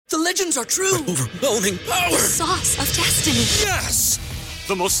The legends are true. Overwhelming power! Sauce of destiny. Yes!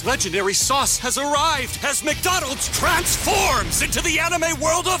 The most legendary sauce has arrived as McDonald's transforms into the anime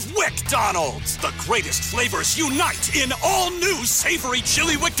world of WickDonald's. The greatest flavors unite in all new savory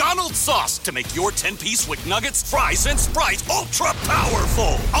chili McDonald's sauce to make your 10-piece Wick Nuggets, fries, and Sprite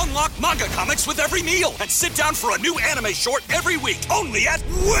ultra-powerful. Unlock manga comics with every meal and sit down for a new anime short every week only at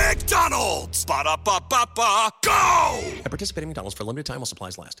WickDonald's. Ba-da-ba-ba-ba, go! At participating McDonald's for a limited time while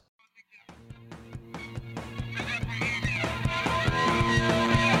supplies last.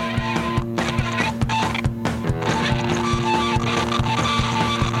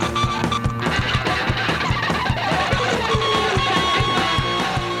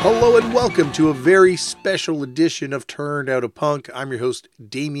 Hello and welcome to a very special edition of Turned Out a Punk. I'm your host,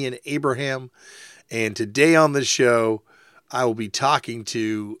 Damian Abraham, and today on the show, I will be talking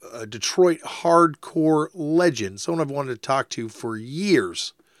to a Detroit hardcore legend, someone I've wanted to talk to for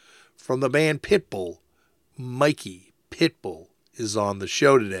years, from the band Pittbull. Mikey Pittbull is on the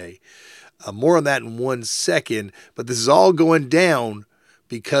show today. More on that in 1 second, but this is all going down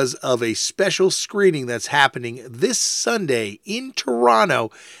because of a special screening that's happening this Sunday in Toronto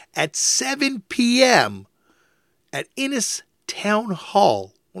at 7 p.m. at Innis Town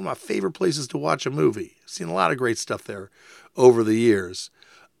Hall. One of my favorite places to watch a movie. I've seen a lot of great stuff there over the years.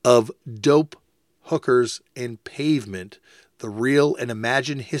 Of Dope, Hookers, and Pavement, the real and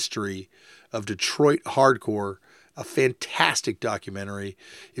imagined history of Detroit hardcore. A fantastic documentary.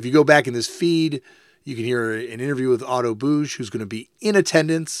 If you go back in this feed, you can hear an interview with Otto Bouge, who's going to be in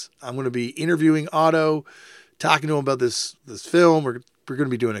attendance. I'm going to be interviewing Otto, talking to him about this film. We're going to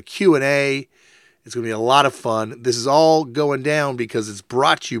be doing a Q&A. It's going to be a lot of fun. This is all going down because it's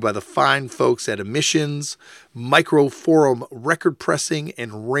brought to you by the fine folks at Emissions, Microforum Record Pressing,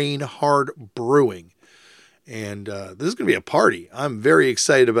 and Rain Hard Brewing. And this is going to be a party. I'm very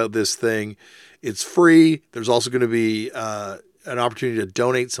excited about this thing. It's free. There's also going to be an opportunity to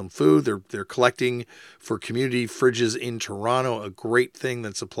donate some food. They're collecting for community fridges in Toronto, a great thing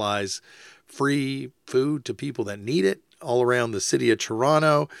that supplies free food to people that need it all around the city of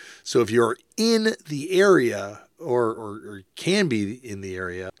Toronto. So if you're in the area or can be in the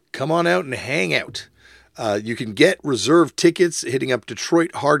area, come on out and hang out. You can get reserved tickets hitting up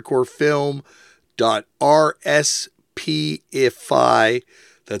DetroitHardcoreFilm.RSPify.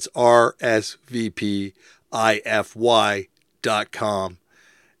 That's RSVPIFY.com.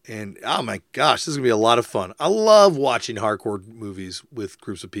 And oh my gosh, this is gonna be a lot of fun. I love watching hardcore movies with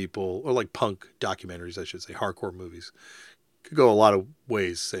groups of people, or like punk documentaries, I should say. Hardcore movies could go a lot of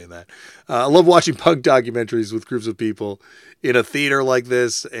ways saying that. I love watching punk documentaries with groups of people in a theater like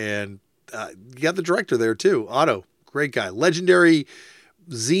this. And you got the director there too, Otto, great guy, legendary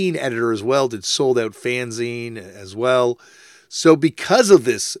zine editor as well. Did Sold Out Fanzine as well. So because of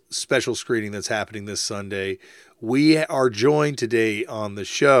this special screening that's happening this Sunday, we are joined today on the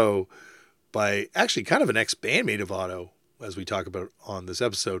show by actually kind of an ex-bandmate of Otto, as we talk about on this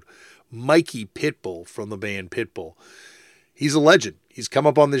episode, Mikey Pittbull from the band Pittbull. He's a legend. He's come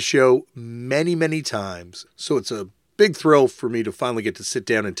up on this show many, many times. So it's a big thrill for me to finally get to sit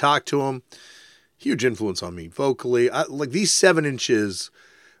down and talk to him. Huge influence on me vocally. Like these 7 inches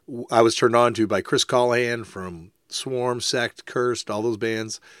I was turned on to by Chris Callahan from Swarm, Sect, Cursed, all those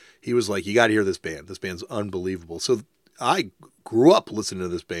bands. He was like, you got to hear this band. This band's unbelievable. So I grew up listening to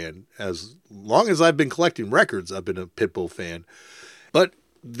this band. As long as I've been collecting records, I've been a Pittbull fan. But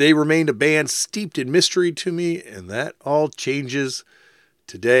they remained a band steeped in mystery to me, and that all changes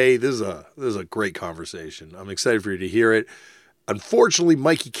today. This is a great conversation. I'm excited for you to hear it. Unfortunately,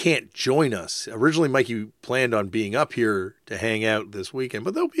 Mikey can't join us. Originally, Mikey planned on being up here to hang out this weekend,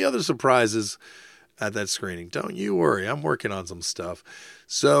 but there'll be other surprises at that screening. Don't you worry. I'm working on some stuff.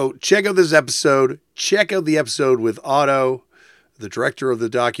 So check out this episode. Check out the episode with Otto, the director of the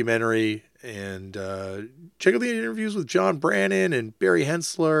documentary, and check out the interviews with John Brannon and Barry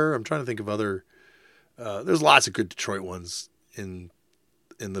Hensler. I'm trying to think of other. There's lots of good Detroit ones in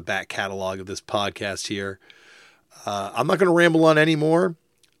the back catalog of this podcast here. I'm not going to ramble on anymore.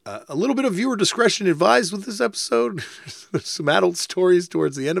 A little bit of viewer discretion advised with this episode. Some adult stories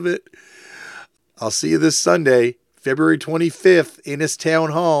towards the end of it. I'll see you this Sunday, February 25th, Innis Town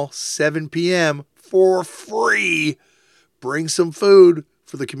Hall, 7 p.m. for free. Bring some food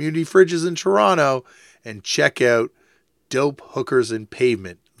for the community fridges in Toronto and check out Dope, Hookers, and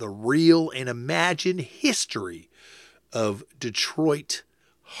Pavement, the real and imagined history of Detroit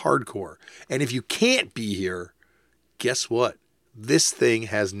hardcore. And if you can't be here, guess what? This thing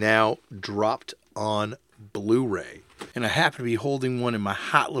has now dropped on Blu-ray. And I happen to be holding one in my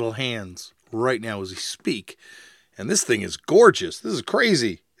hot little hands right now as we speak. And this thing is gorgeous. This is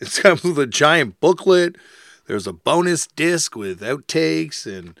crazy. It comes with a giant booklet. There's a bonus disc with outtakes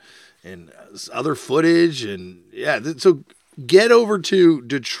and other footage. And yeah, so get over to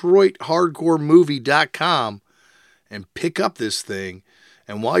DetroitHardcoreMovie.com and pick up this thing.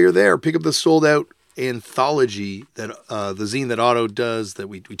 And while you're there, pick up the sold out anthology that the zine that Otto does that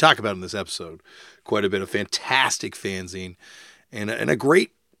we talk about in this episode quite a bit. A fantastic fanzine and a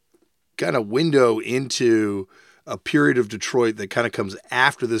great kind of window into a period of Detroit that kind of comes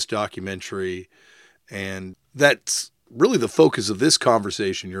after this documentary. And that's really the focus of this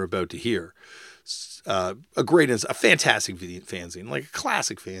conversation you're about to hear. A fantastic fanzine, like a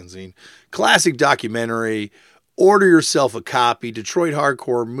classic fanzine, classic documentary. Order yourself a copy,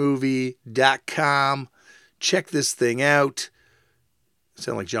 DetroitHardcoreMovie.com. Check this thing out.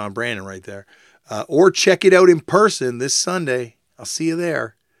 Sound like John Brandon right there. Or check it out in person this Sunday. I'll see you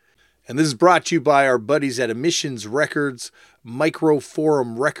there. And this is brought to you by our buddies at Emissions Records,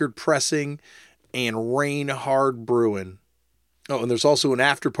 Microforum Record Pressing, and Rain Hard Brewing. Oh, and there's also an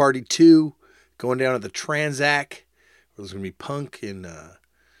after party too, going down at the Transac, where there's going to be punk and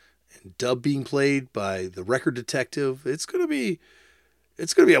dub being played by the Record Detective. It's gonna be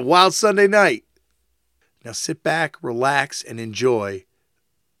a wild Sunday night. Now sit back, relax, and enjoy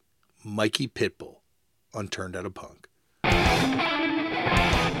Mikey Pittbull on Turned Out a Punk.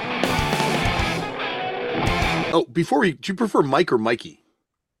 Oh, do you prefer Mike or Mikey?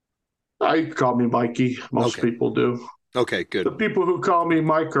 I call me Mikey. Most people do. Okay, good. The people who call me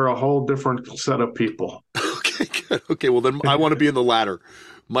Mike are a whole different set of people. Okay, good. Okay, well then I want to be in the latter.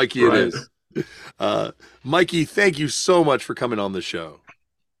 Mikey right. It is. Mikey, thank you so much for coming on the show.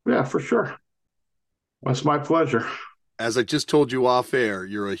 Yeah, for sure. That's my pleasure. As I just told you off air,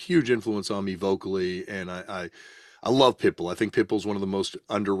 you're a huge influence on me vocally, and I love Pitbull. I think Pitbull's one of the most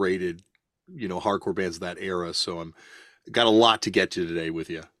underrated, hardcore bands of that era. So I'm got a lot to get to today with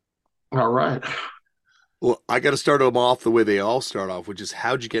you. All right. Well, I got to start them off the way they all start off, which is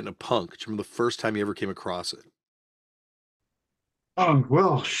how'd you get into punk? Do you remember the first time you ever came across it?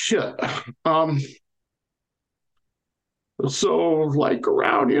 Well, shit. So like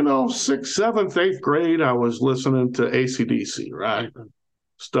around, 6th, 7th, 8th grade, I was listening to AC/DC, right?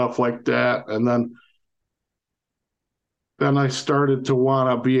 Stuff like that. And then I started to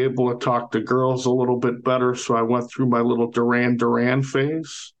want to be able to talk to girls a little bit better. So I went through my little Duran Duran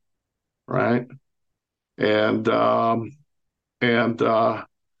phase, right? And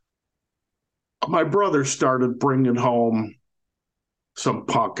my brother started bringing home some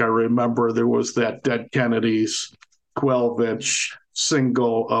punk. I remember there was that Dead Kennedys 12-inch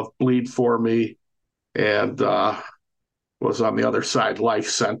single of Bleed For Me, and was on the other side Life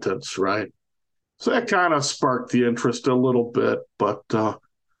Sentence, right? So that kind of sparked the interest a little bit, but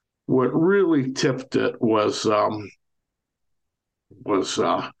what really tipped it was one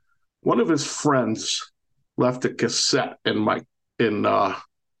of his friends left a cassette in my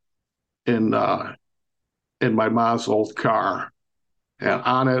mom's old car, and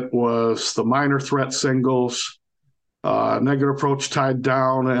on it was the Minor Threat singles, Negative Approach, Tied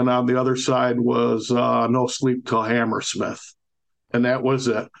Down, and on the other side was No Sleep Till Hammersmith, and that was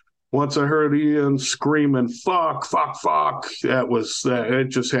it. Once I heard Ian screaming "fuck, fuck, fuck," it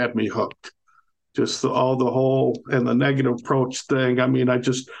just had me hooked. Just the whole and the Negative Approach thing. I mean, I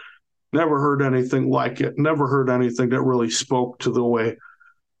just never heard anything like it. Never heard anything that really spoke to the way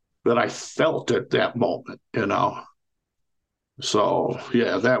that I felt at that moment, So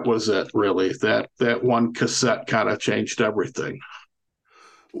yeah, that was it. Really, that one cassette kind of changed everything.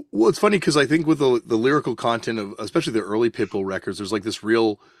 Well, it's funny because I think with the lyrical content of especially the early Pitbull records, there's like this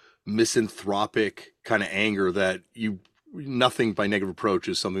real misanthropic kind of anger that nothing by Negative Approach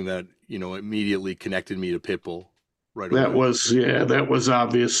is something that immediately connected me to Pitbull. Right. That was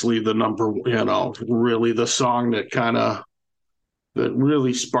obviously the number, really the song that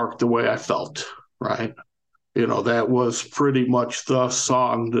really sparked the way I felt. Right. That was pretty much the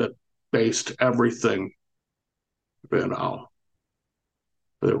song that based everything, that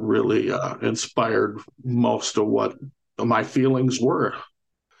really inspired most of what my feelings were.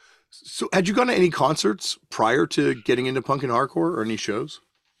 So had you gone to any concerts prior to getting into punk and hardcore or any shows?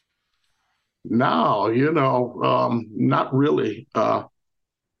 No, not really. My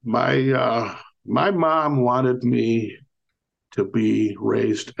mom wanted me to be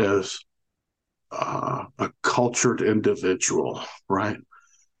raised as a cultured individual, right?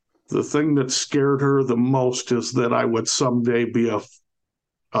 The thing that scared her the most is that I would someday be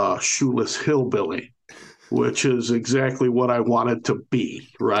a shoeless hillbilly, which is exactly what I wanted to be,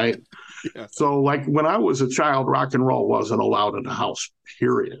 right? Yeah. So like when I was a child, rock and roll wasn't allowed in the house,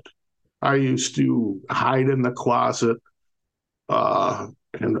 period. I used to hide in the closet,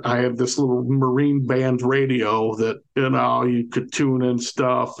 And I had this little Marine band radio that, you could tune in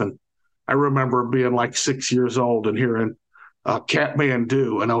stuff. And I remember being like 6 years old and hearing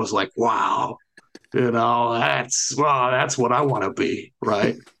Catmandu. And I was like, wow, that's what I want to be.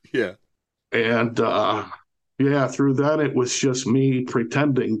 Right. Yeah. And through that, it was just me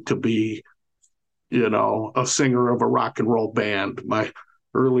pretending to be, a singer of a rock and roll band. My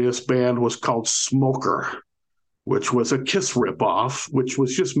earliest band was called Smoker, which was a Kiss ripoff, which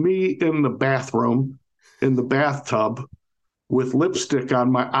was just me in the bathroom, in the bathtub, with lipstick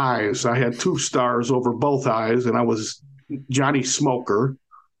on my eyes. I had 2 stars over both eyes, and I was Johnny Smoker,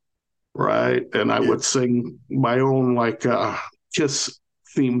 right? And I would sing my own, Kiss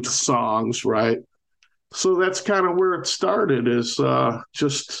themed songs, right? So that's kind of where it started, is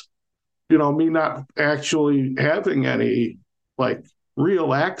just, me not actually having any,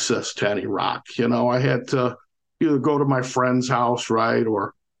 real access to any rock. I had to either go to my friend's house, right?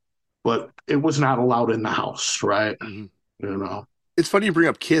 But it was not allowed in the house, right? Mm-hmm. It's funny you bring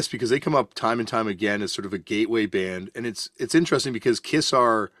up Kiss because they come up time and time again as sort of a gateway band. And it's interesting because Kiss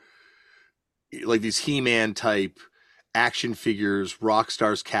are like these He-Man type action figures, rock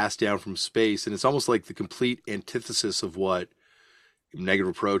stars cast down from space. And it's almost like the complete antithesis of what Negative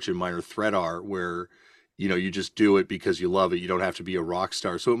Approach and Minor Threat are, where, you just do it because you love it. You don't have to be a rock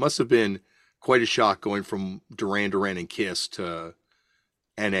star. So it must have been quite a shock going from Duran Duran and Kiss to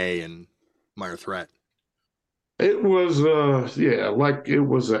NA and Minor Threat. It was, it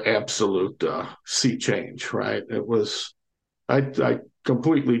was an absolute sea change, right? It was, I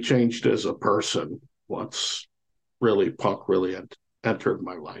completely changed as a person once punk really entered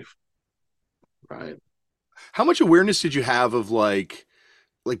my life, right? How much awareness did you have of like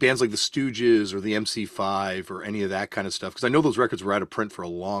bands like the Stooges or the MC5 or any of that kind of stuff? Because I know those records were out of print for a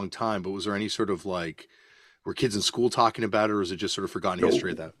long time, but was there any sort of were kids in school talking about it, or is it just sort of forgotten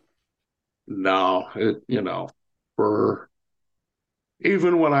history of that? No, for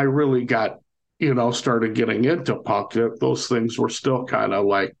even when I really got, started getting into punk, those things were still kind of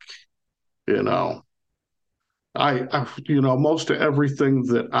I most of everything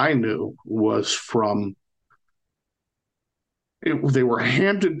that I knew was from, they were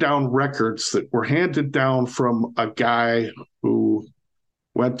handed down records that were handed down from a guy who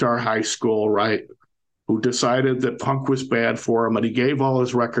went to our high school, right? Who decided that punk was bad for him, and he gave all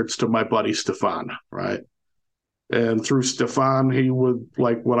his records to my buddy Stefan, right? And through Stefan, he would,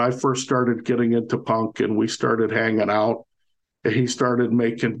 when I first started getting into punk and we started hanging out, he started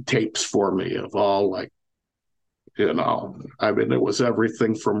making tapes for me of all it was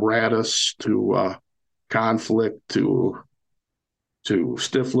everything from Radis to Conflict to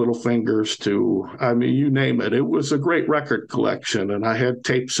Stiff Little Fingers to, you name it. It was a great record collection, and I had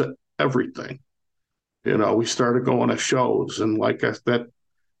tapes of everything. We started going to shows, and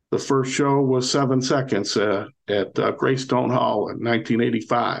the first show was 7 Seconds at Greystone Hall in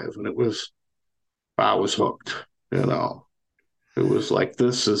 1985, and I was hooked. It was like,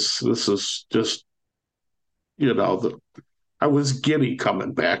 this is just, I was giddy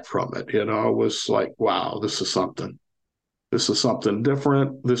coming back from it. I was like, wow, this is something. This is something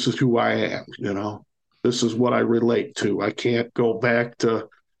different. This is who I am. This is what I relate to. I can't go back to,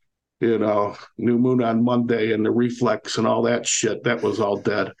 New Moon on Monday and the Reflex and all that shit. That was all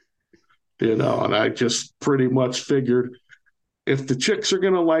dead. And I just pretty much figured, if the chicks are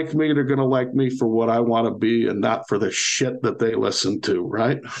going to like me, they're going to like me for what I want to be and not for the shit that they listen to,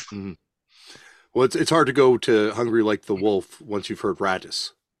 right? Mm-hmm. Well, it's hard to go to Hungry Like the Wolf once you've heard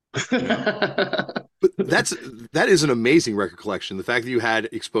Radis. But that is an amazing record collection. The fact that you had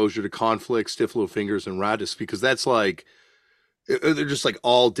exposure to Conflict, Stiff Little Fingers, and Radis, because that's they're just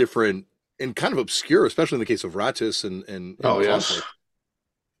all different and kind of obscure, especially in the case of Radis and oh yes, Conflict.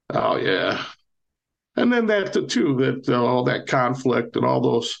 Oh yeah. And then that too, that all that Conflict and all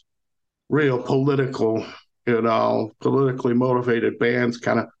those real political, politically motivated bands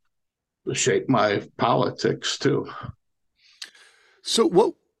kind of shaped my politics too. So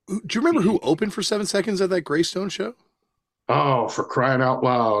do you remember who opened for 7 Seconds at that Greystone show? Oh, for crying out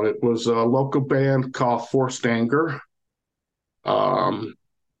loud. It was a local band called Forced Anger. Oh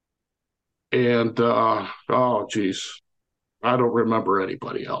geez, I don't remember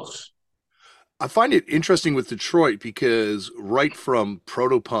anybody else. I find it interesting with Detroit because right from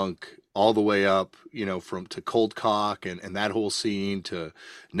proto-punk all the way up, from to Cold Cock and that whole scene to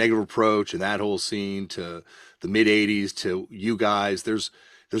Negative Approach and that whole scene to the mid 80s to you guys, there's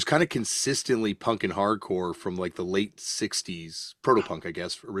kind of consistently punk and hardcore from the late 60s, proto-punk, I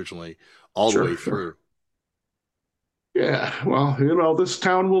guess, originally, all the way through. Yeah, well, this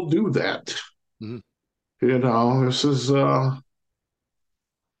town will do that. Mm-hmm. This is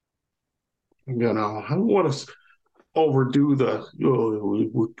I don't want to overdo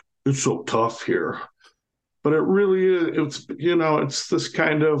it's so tough here, but it really is. It's this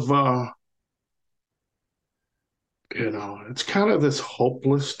kind of, it's kind of this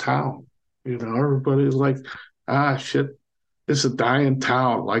hopeless town. Everybody's like, shit, it's a dying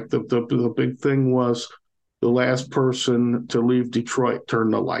town. Like the big thing was the last person to leave Detroit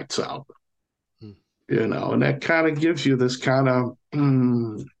turned the lights out. And that kind of gives you this kind of,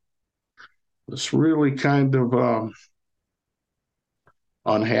 this really kind of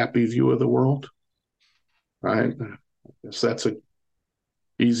unhappy view of the world, right? I guess that's an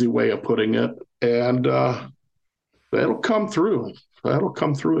easy way of putting it. And that'll come through. That'll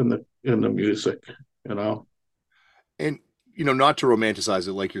come through in the music, And, not to romanticize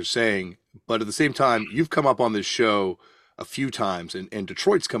it like you're saying, but at the same time, you've come up on this show a few times, and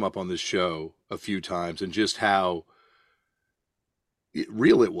Detroit's come up on this show a few times, and just how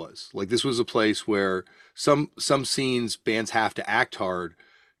real it was. Like, this was a place where some scenes bands have to act hard.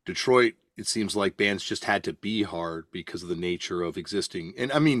 Detroit, it seems like bands just had to be hard because of the nature of existing.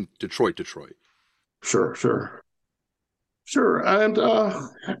 And I mean, Detroit. Sure.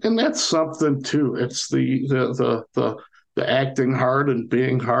 And that's something too. It's the acting hard and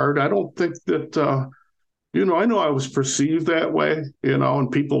being hard. I don't think that I know I was perceived that way,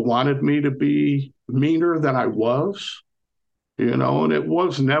 and people wanted me to be meaner than I was, and it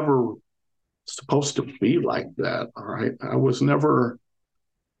was never supposed to be like that. All right. I was never,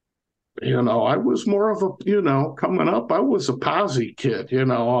 I was more of a, coming up, I was a posy kid,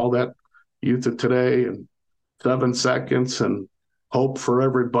 all that Youth of Today and 7 Seconds and Hope for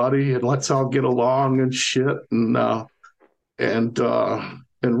Everybody and Let's All Get Along and shit. And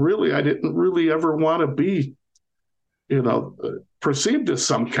really, I didn't really ever want to be, perceived as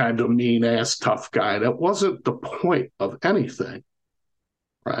some kind of mean ass tough guy. That wasn't the point of anything,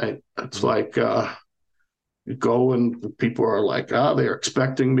 right? It's like you go and people are like, they're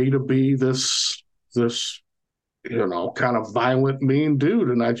expecting me to be this kind of violent, mean dude,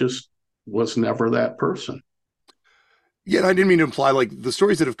 and I just was never that person. Yeah, and I didn't mean to imply, like, the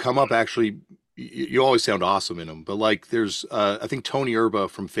stories that have come up, actually, you always sound awesome in them. But, like, there's, I think Tony Erba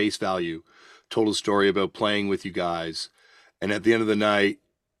from Face Value told a story about playing with you guys. And at the end of the night,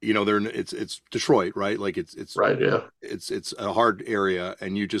 it's Detroit, right? Like, it's right. Yeah. It's a hard area.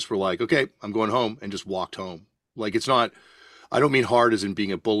 And you just were like, okay, I'm going home, and just walked home. Like, it's not, I don't mean hard as in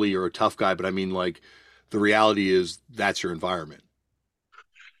being a bully or a tough guy, but I mean, like, the reality is that's your environment.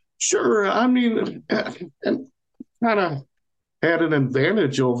 Sure. I mean, and kind of had an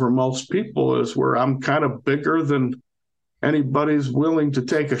advantage over most people is where I'm kind of bigger than anybody's willing to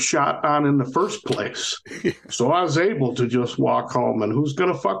take a shot on in the first place. So I was able to just walk home, and who's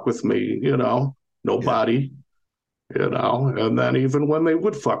going to fuck with me? Nobody, and then even when they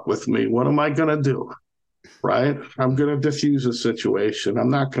would fuck with me, what am I going to do? Right. I'm going to diffuse a situation.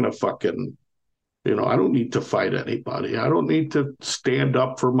 I'm not going to fucking, I don't need to fight anybody. I don't need to stand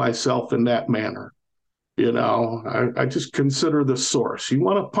up for myself in that manner. I just consider the source. You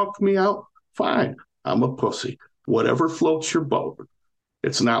want to punk me out? Fine. I'm a pussy. Whatever floats your boat.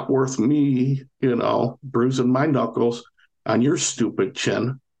 It's not worth me, bruising my knuckles on your stupid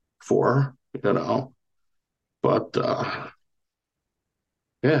chin but,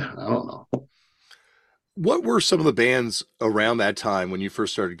 yeah, I don't know. What were some of the bands around that time when you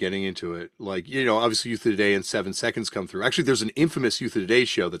first started getting into it? Like, obviously Youth of Today and 7 Seconds come through. Actually, there's an infamous Youth of Today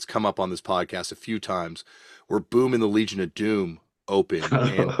show that's come up on this podcast a few times where Boom and the Legion of Doom opened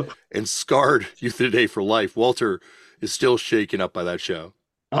and scarred Youth of Today for life. Walter is still shaken up by that show.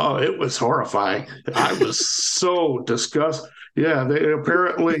 Oh, it was horrifying. I was so disgusted. Yeah, they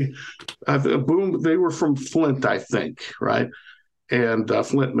apparently, Boom, they were from Flint, I think, right? And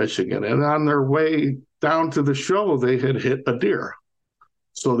Flint, Michigan. And on their way down to the show, they had hit a deer.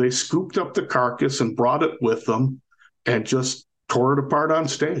 So they scooped up the carcass and brought it with them and just tore it apart on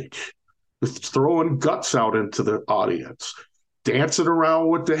stage, throwing guts out into the audience, dancing around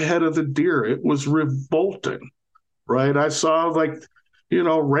with the head of the deer. It was revolting, right? I saw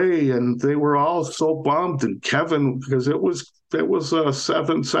Ray, and they were all so bummed, and Kevin, because it was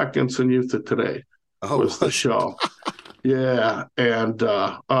 7 Seconds in Youth of Today was the show. Yeah, and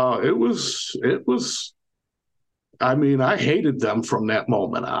it was. I mean, I hated them from that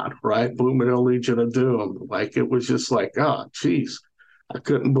moment on, right? Boom and the Legion of Doom. Like, it was just like, oh, geez, I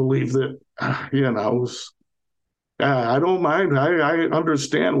couldn't believe that. It was. I don't mind. I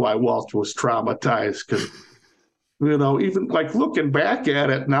understand why Walt was traumatized because, even like looking back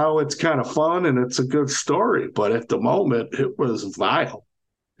at it now, it's kind of fun and it's a good story. But at the moment, it was vile.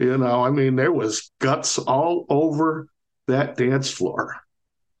 I mean, there was guts all over that dance floor.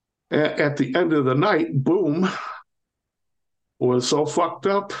 At the end of the night, Boom was so fucked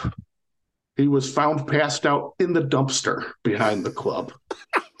up, he was found passed out in the dumpster behind the club.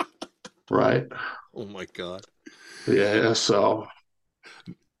 Right. Oh my God. Yeah. So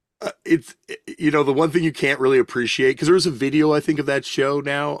it's, the one thing you can't really appreciate, because there's a video, I think, of that show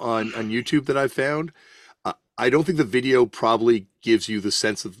now on YouTube that I found. I don't think the video probably gives you the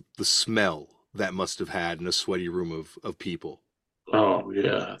sense of the smell that must have had in a sweaty room of people. oh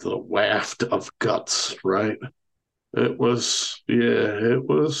yeah, the waft of guts, right? It was, it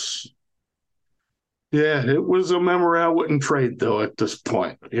was a memory I wouldn't trade though at this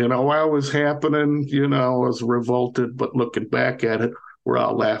point. While it was happening, I was revolted, but looking back at it, we're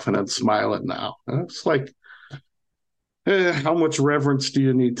all laughing and smiling now. It's like, how much reverence do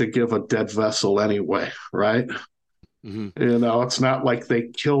you need to give a dead vessel anyway, right? Mm-hmm. It's not like they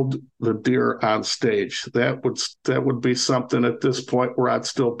killed the deer on stage. That would be something at this point where I'd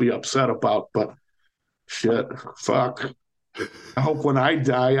still be upset about, but shit, fuck. I hope when I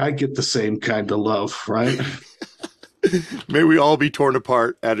die, I get the same kind of love, right? May we all be torn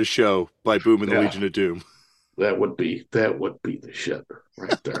apart at a show by Boom and the Legion of Doom. That would be the shit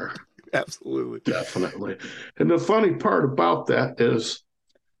right there. Absolutely. Definitely. And the funny part about that is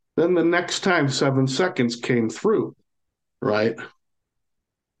then the next time 7 Seconds came through, right?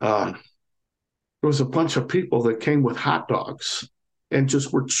 There was a bunch of people that came with hot dogs and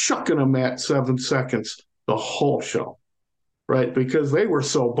just were chucking them at 7 Seconds the whole show, right? Because they were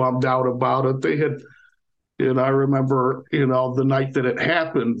so bummed out about it. They had, I remember, the night that it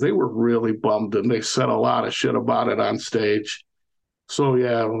happened, they were really bummed and they said a lot of shit about it on stage. So,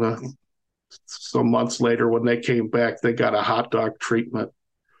 yeah, some months later when they came back, they got a hot dog treatment.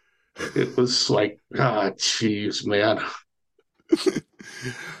 It was like, jeez, man.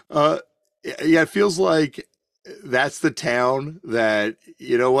 Yeah, it feels like that's the town that,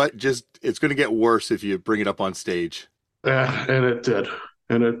 it's going to get worse if you bring it up on stage. And it did.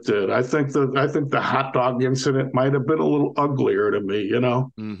 I think the hot dog incident might have been a little uglier to me,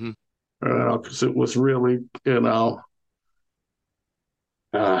 Mm-hmm. Because it was really,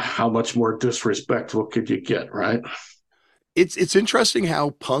 how much more disrespectful could you get, right? It's interesting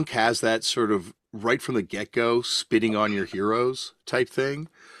how Punk has that sort of right from the get-go spitting on your heroes type thing.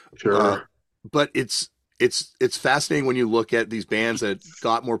 Sure. But it's fascinating when you look at these bands that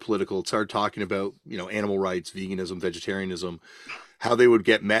got more political, started talking about, animal rights, veganism, vegetarianism, how they would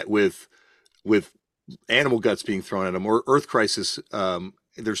get met with animal guts being thrown at them, or Earth Crisis.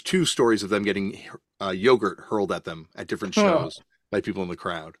 There's 2 stories of them getting yogurt hurled at them at different shows by people in the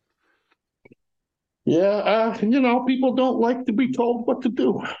crowd. Yeah, people don't like to be told what to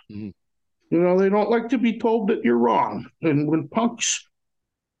do. Mm-hmm. They don't like to be told that you're wrong. And when punks,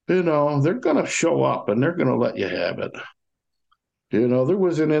 they're going to show up and they're going to let you have it. There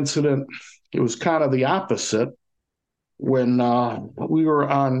was an incident, it was kind of the opposite when we were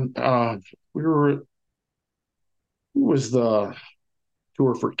on, it was the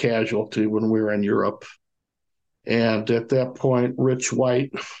tour for Casualty when we were in Europe. And at that point, Rich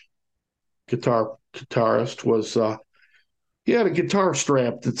White, guitarist, was he had a guitar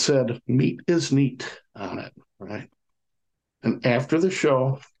strap that said "Meat is neat" on it, right? And after the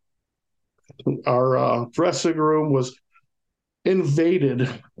show, our dressing room was invaded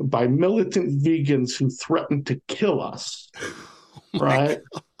by militant vegans who threatened to kill us, right?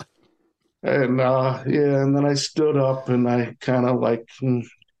 And and then I stood up and I kind of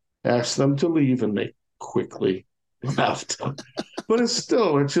asked them to leave, and they quickly left. But it's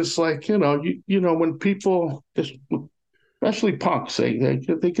just like, when people, especially punks, they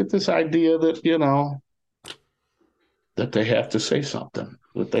get this idea that, that they have to say something,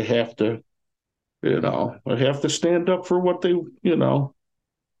 that they have to, they have to stand up for what they,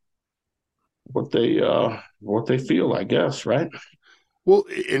 what they feel, I guess, right? Well,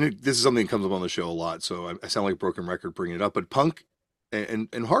 and this is something that comes up on the show a lot, so I sound like a broken record bringing it up, but punk and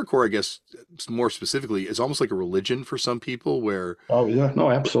hardcore, I guess, more specifically, is almost like a religion for some people where... Oh, yeah. No,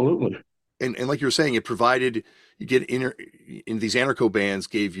 absolutely. And like you were saying, it provided, you get in these anarcho bands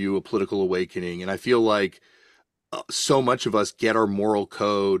gave you a political awakening. And I feel like so much of us get our moral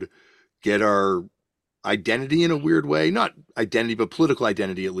code, get our identity in a weird way, not identity, but political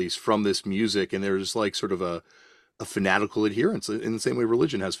identity, at least, from this music. And there's like sort of a fanatical adherence in the same way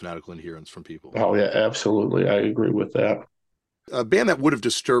religion has fanatical adherence from people. Oh, yeah, absolutely. I agree with that. A band that would have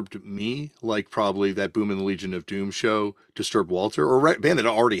disturbed me, like probably that Boom and the Legion of Doom show disturbed Walter, or a band that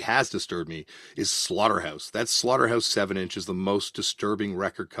already has disturbed me, is Slaughterhouse. That Slaughterhouse 7-inch is the most disturbing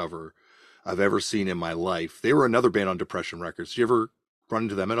record cover I've ever seen in my life. They were another band on Depression Records. Did you ever run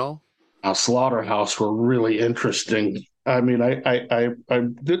into them at all? Slaughterhouse were really interesting. I mean, I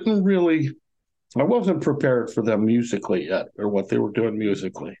didn't really, I wasn't prepared for them musically yet, or what they were doing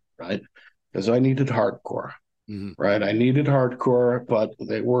musically, right? Because I needed hardcore, Mm-hmm. right? I needed hardcore, but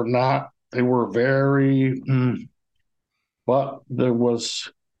they were not. They were very. But there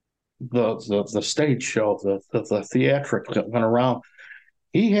was the stage show, the theatric that went around.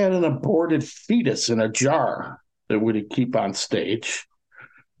 He had an aborted fetus in a jar that would keep on stage,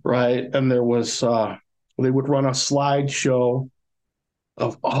 right? And there was they would run a slideshow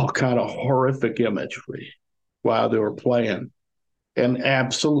of all kind of horrific imagery while they were playing. And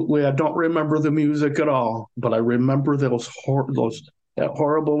absolutely, I don't remember the music at all, but I remember that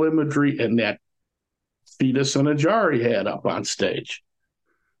horrible imagery and that fetus in a jar he had up on stage.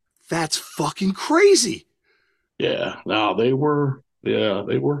 That's fucking crazy. Yeah, no, they were. Yeah,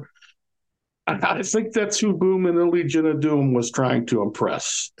 they were. I think that's who Boom and the Legion of Doom was trying to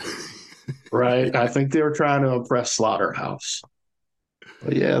impress, right? I think they were trying to impress Slaughterhouse.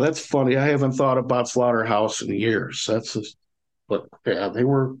 But yeah, that's funny. I haven't thought about Slaughterhouse in years. That's just, but yeah, they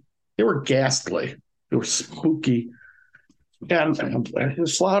were ghastly. They were spooky. And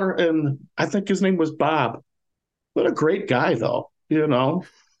his Slaughter, and I think his name was Bob. What a great guy, though.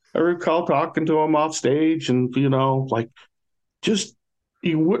 I recall talking to him off stage, and like just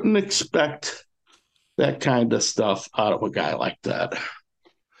you wouldn't expect that kind of stuff out of a guy like that. It's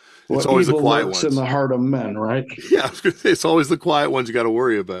What always the evil quiet lurks in ones. the heart of men, right? Yeah, I was gonna say it's always the quiet ones you got to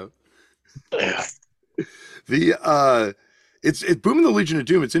worry about. Yeah. The it's Boom and the Legion of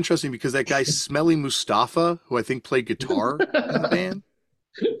Doom. It's interesting because that guy Smelly Mustafa, who I think played guitar in the band,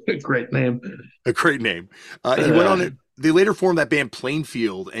 Great name. a great name. He went on it. They later formed that band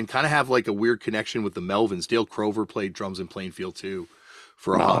Plainfield and kind of have like a weird connection with the Melvins. Dale Crover played drums in Plainfield too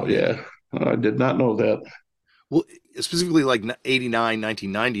for a hot Oh, minute. yeah. I did not know that. Well, specifically like 89,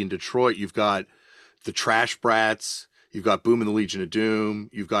 1990 in Detroit, you've got the Trash Brats, you've got Boom and the Legion of Doom,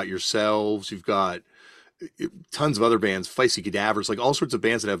 you've got yourselves, you've got tons of other bands, Feisty Cadavers, like all sorts of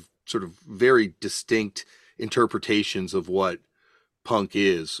bands that have sort of very distinct interpretations of what punk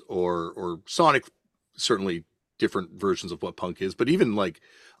is, or Sonic, certainly different versions of what punk is, but even like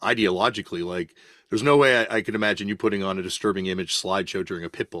ideologically, like there's no way I could imagine you putting on a Disturbing Image slideshow during a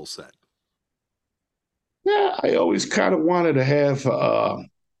Pitbull set. Yeah, I always kind of wanted to have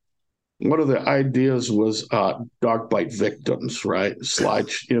one of the ideas was dog bite victims, right?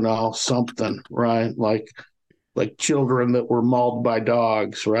 Something, right? Like children that were mauled by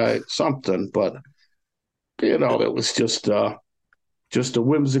dogs, right? Something, but that was just a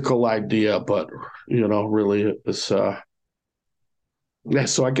whimsical idea, but really it was yeah,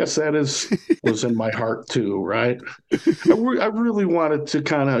 so I guess that is was in my heart too, right? I really wanted to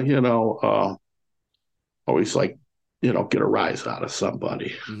kind of, always like, get a rise out of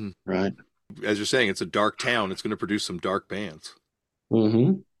somebody, Mm-hmm. right? As you're saying, it's a dark town. It's going to produce some dark bands.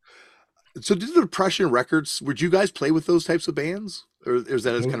 Mm-hmm. So, did the Depression Records? Would you guys play with those types of bands, or is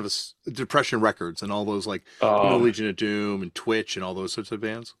that as kind of a Depression Records and all those like the Uh, Legion of Doom and Twitch and all those sorts of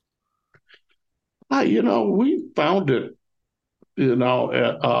bands? we found it,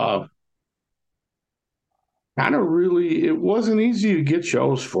 kind of really, it wasn't easy to get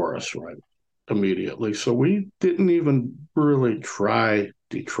shows for us, right? Immediately. So we didn't even really try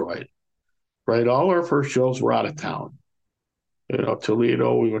Detroit, right? All our first shows were out of town.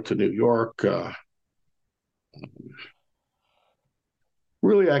 Toledo, we went to New York.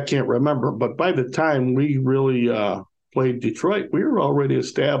 Really, I can't remember, but by the time we really played Detroit, we were already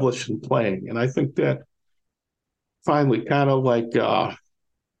established and playing. And I think that finally kind of like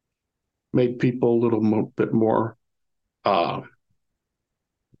made people a little bit more uh,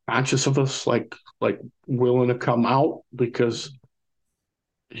 conscious of us, like willing to come out because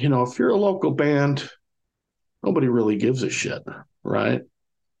if you're a local band, nobody really gives a shit, right?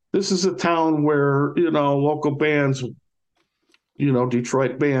 This is a town where local bands,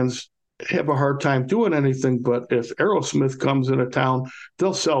 Detroit bands have a hard time doing anything. But if Aerosmith comes into town,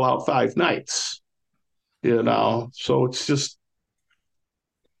 they'll sell out 5 nights, So it's just,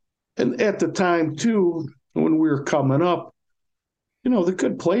 and at the time too, when we were coming up, the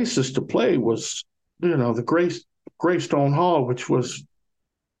good places to play was, the Greystone Hall, which was,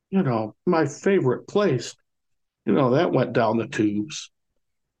 my favorite place. That went down the tubes.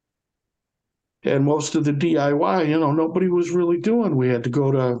 And most of the DIY, nobody was really doing. We had to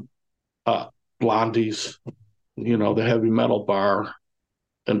go to Blondie's, the heavy metal bar,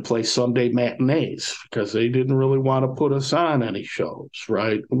 and play Sunday matinees because they didn't really want to put us on any shows,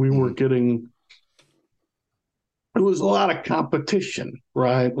 right? We were getting, it was a lot of competition,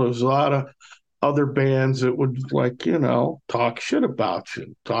 right? There was a lot of other bands that would like, talk shit about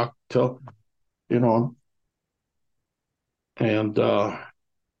you, talk to, you know, And,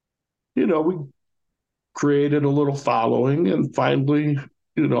 we created a little following and finally,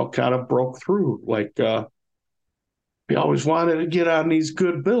 kind of broke through. Like, we always wanted to get on these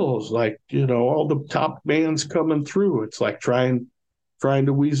good bills, like, all the top bands coming through. It's like trying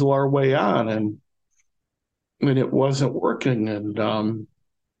to weasel our way on, and it wasn't working. And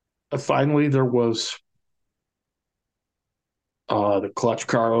finally there was the Clutch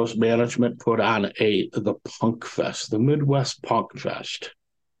Carlos management put on the Punk Fest, the Midwest Punk Fest.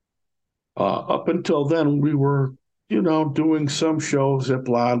 Up until then, we were, doing some shows at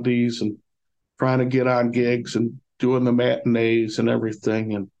Blondie's and trying to get on gigs and doing the matinees and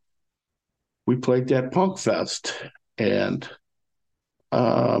everything. And we played that Punk Fest, and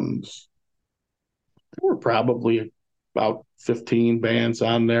there were probably about 15 bands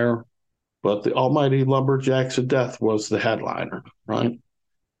on there, but the Almighty Lumberjacks of Death was the headliner, right?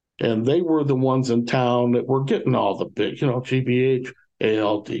 And they were the ones in town that were getting all the big, GBH,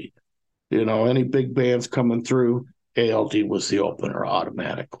 ALD, any big bands coming through, ALD was the opener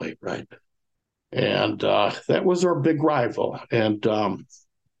automatically, right? And that was our big rival. And once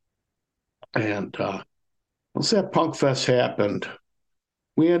that Punk Fest happened,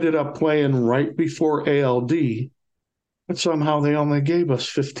 we ended up playing right before ALD, but somehow they only gave us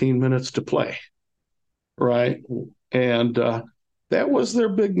 15 minutes to play, right? And that was their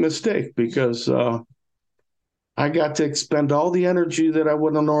big mistake, because I got to expend all the energy that I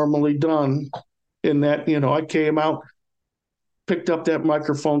would have normally done in that. I came out, picked up that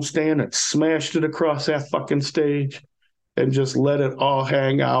microphone stand and smashed it across that fucking stage and just let it all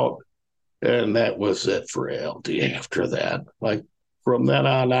hang out. And that was it for ALD after that. Like, from then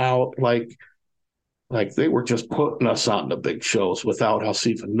on out, like they were just putting us on the big shows without us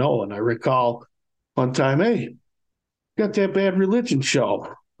even knowing. I recall one time, hey, got that Bad Religion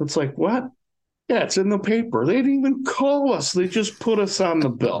show. It's like, what? Yeah, it's in the paper. They didn't even call us. They just put us on the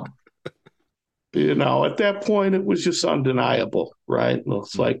bill. At that point, it was just undeniable, right?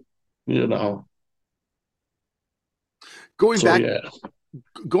 It's like, Going so, back, yeah.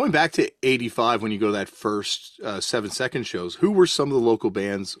 Going back to '85, when you go to that first 7-second shows, who were some of the local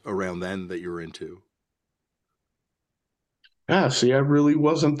bands around then that you were into? Yeah, see, I really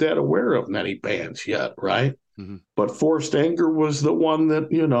wasn't that aware of many bands yet, right? Mm-hmm. But Forced Anger was the one that,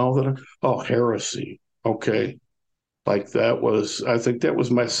 Heresy. Okay. Like, I think that was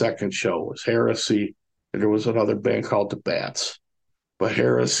my second show, was Heresy. And there was another band called the Bats. But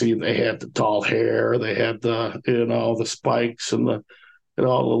Heresy, they had the tall hair, they had the spikes and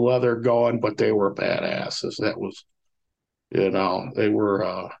all the leather going, but they were badasses. That was, they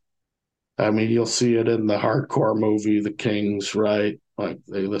were, you'll see it in the hardcore movie, The Kings, right? Like,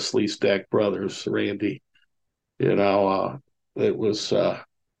 the Sleestack brothers, Randy, it was, so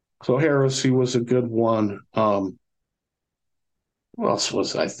Heresy was a good one. What else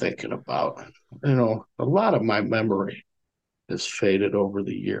was I thinking about? A lot of my memory has faded over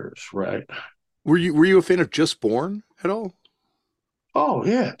the years, right? Were you a fan of Just Born at all? Oh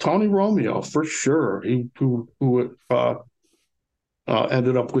yeah, Tony Romeo for sure. He who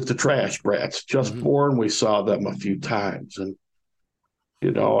ended up with the Trash Brats. Just Mm-hmm. Born, we saw them a few times, and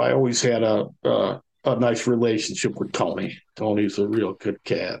I always had a nice relationship with Tony. Tony's a real good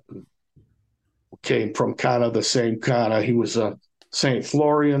cat. Came from kind of the same kind of. He was a St.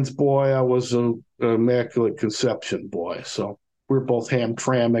 Florian's boy. I was a Immaculate Conception boy. So we're both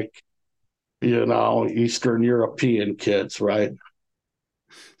Hamtramck, Eastern European kids, right?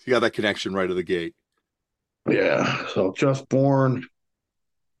 You got that connection right at the gate. Yeah. So Just Born.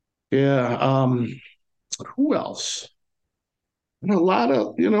 Yeah. Who else? And a lot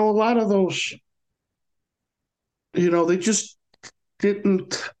of those, they just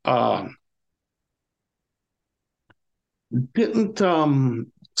didn't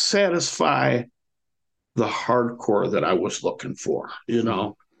satisfy the hardcore that I was looking for.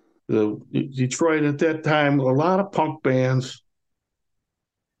 The Detroit at that time, a lot of punk bands,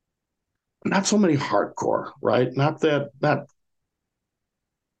 not so many hardcore, right?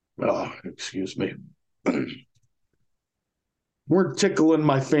 Excuse me. Weren't tickling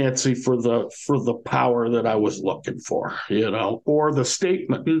my fancy for the power that I was looking for, or the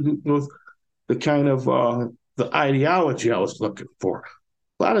statement with the kind of the ideology I was looking for.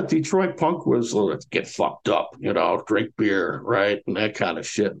 A lot of Detroit punk was, let's get fucked up, drink beer, right? And that kind of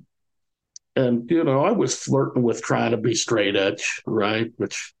shit. And, I was flirting with trying to be straight edge, right?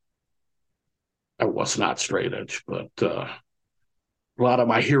 Which I was not straight edge, but a lot of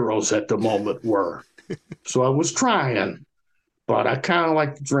my heroes at the moment were. So I was trying, but I kind of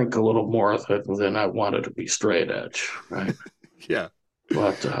like to drink a little more than I wanted to be straight edge, right? Yeah.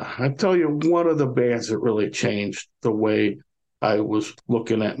 But I tell you, one of the bands that really changed the way I was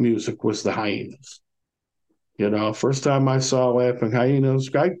looking at music was the Hyenas. First time I saw Laughing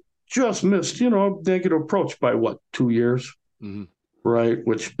Hyenas, I just missed, Negative Approach by what, 2 years, right?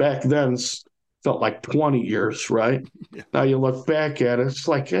 Which back then felt like 20 years, right? Yeah. Now you look back at it, it's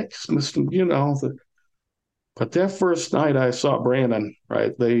like, I just missed, but that first night I saw Brandon,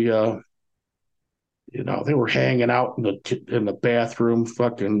 right? They were hanging out in the bathroom,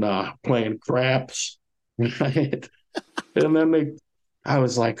 fucking playing craps, right? And then I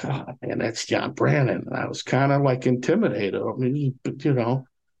was like, oh man, that's John Brandon. And I was kind of like intimidated. I mean,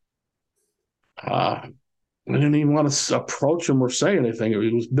 I didn't even want to approach him or say anything.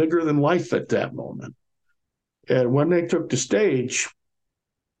 He was bigger than life at that moment. And when they took the stage,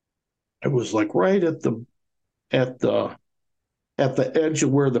 it was like right at the edge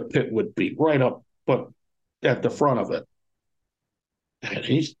of where the pit would be, right up, but at the front of it. And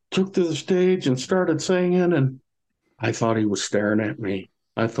he took to the stage and started singing, and I thought he was staring at me.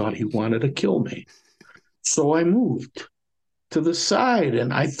 I thought he wanted to kill me. So I moved to the side,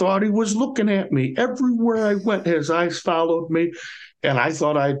 and I thought he was looking at me. Everywhere I went, his eyes followed me, and I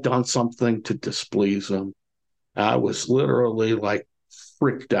thought I'd done something to displease him. I was literally like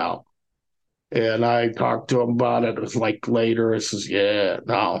freaked out. And I talked to him about it. It was like later. I says, yeah,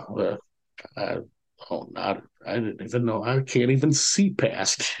 no, I didn't even know. I can't even see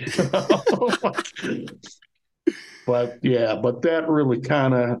past. But yeah, but that really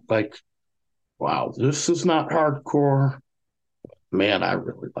kind of like, wow, this is not hardcore. Man, I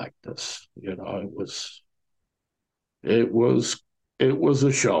really like this. It was, it was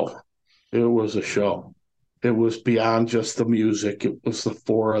a show. It was a show. It was beyond just the music. It was the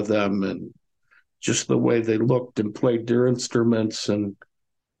four of them and just the way they looked and played their instruments, and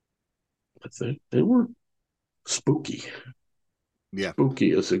they were spooky. Yeah,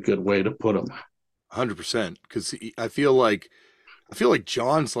 spooky is a good way to put them. 100%. Because I feel like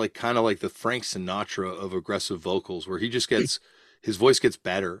John's like kind of like the Frank Sinatra of aggressive vocals, where he just gets his voice gets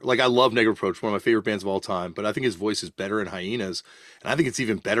better. Like I love Negative Approach, one of my favorite bands of all time, but I think his voice is better in Hyenas, and I think it's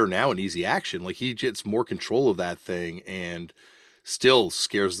even better now in Easy Action. Like he gets more control of that thing, and still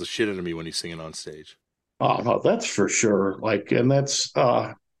scares the shit out of me when he's singing on stage. Oh no, that's for sure. Like, and that's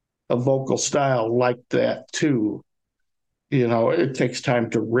a vocal style like that too. It takes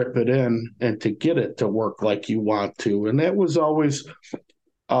time to rip it in and to get it to work like you want to. And that was always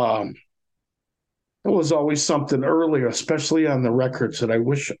something earlier, especially on the records, that I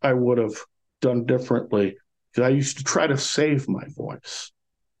wish I would have done differently. Because I used to try to save my voice.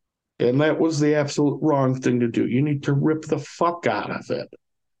 And that was the absolute wrong thing to do. You need to rip the fuck out of it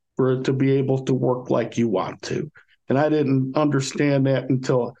for it to be able to work like you want to. And I didn't understand that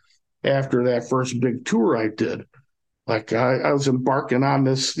until after that first big tour I did. Like I was embarking on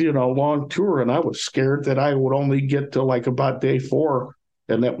this, long tour, and I was scared that I would only get to like about day 4,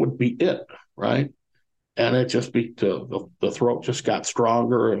 and that would be it, right? And it just the throat just got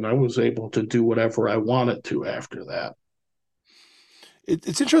stronger, and I was able to do whatever I wanted to after that.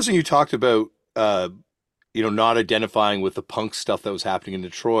 It's interesting you talked about not identifying with the punk stuff that was happening in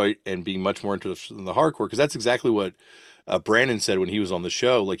Detroit and being much more interested in the hardcore, because that's exactly what Brandon said when he was on the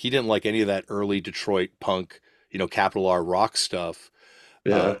show. Like he didn't like any of that early Detroit punk, capital R rock stuff.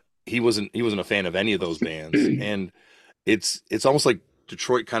 Yeah. He wasn't a fan of any of those bands. And it's almost like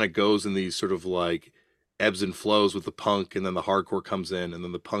Detroit kind of goes in these sort of like ebbs and flows with the punk, and then the hardcore comes in, and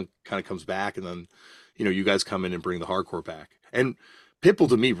then the punk kind of comes back, and then you guys come in and bring the hardcore back. And Pitbull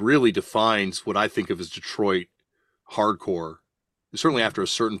to me really defines what I think of as Detroit hardcore. Certainly after a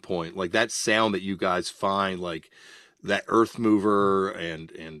certain point, like that sound that you guys find, like that Earth Mover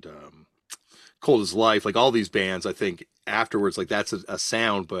and Cold as Life, like all these bands, I think afterwards, like that's a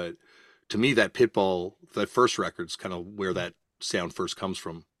sound. But to me, that Pitbull, that first record's kind of where that sound first comes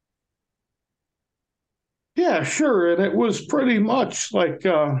from. Yeah, sure. And it was pretty much like,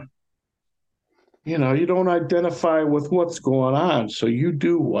 you don't identify with what's going on. So you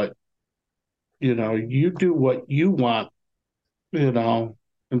do what you want,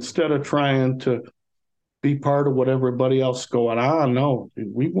 instead of trying to be part of what everybody else going on. No,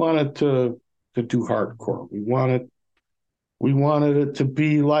 we wanted to do hardcore. We wanted it to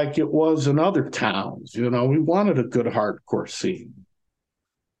be like it was in other towns. We wanted a good hardcore scene.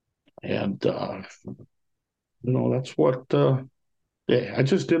 And, that's what, yeah, I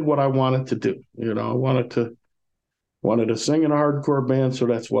just did what I wanted to do. I wanted to sing in a hardcore band. So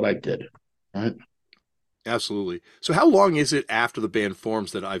that's what I did. Right. Absolutely. So how long is it after the band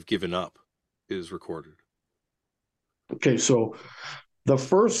forms that I've Given Up is recorded? Okay. So the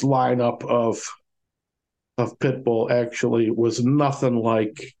first lineup of Pitbull actually was nothing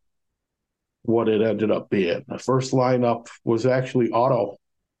like what it ended up being. The first lineup was actually Otto,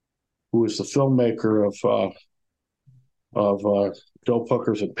 who was the filmmaker of Dope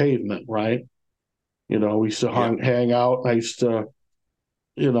Hookers and Pavement, right? We used to hang out. I used to,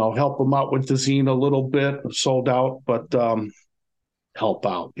 help him out with the zine a little bit, sold out, but help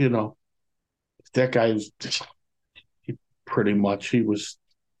out, That guy was he was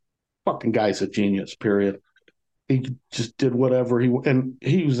fucking guy's a genius, period. He just did whatever and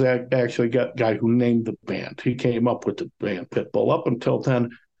he was actually got guy who named the band. He came up with the band Pitbull. Up until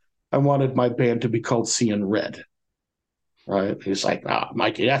then, I wanted my band to be called Seeing Red. Right? He's like,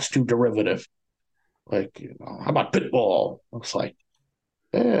 Mikey, that's too derivative. Like, how about Pitbull? I was like,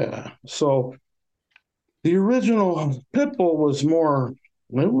 yeah. So the original Pitbull was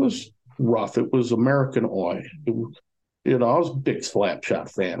it was rough. It was American Oi. I was a big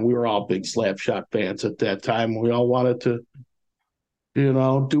Slapshot fan. We were all big Slapshot fans at that time. We all wanted to,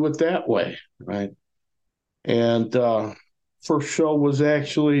 do it that way, right? And first show was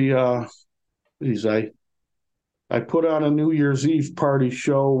actually, I put on a New Year's Eve party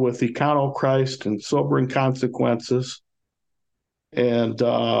show with Econochrist and Sobering Consequences, and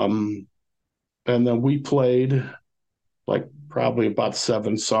then we played like probably about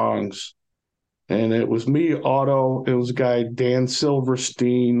 7 songs. And it was me, Otto. It was a guy, Dan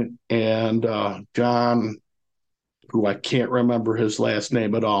Silverstein, and John, who I can't remember his last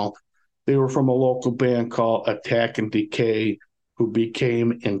name at all. They were from a local band called Attack and Decay, who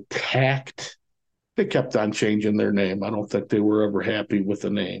became Intact. They kept on changing their name. I don't think they were ever happy with the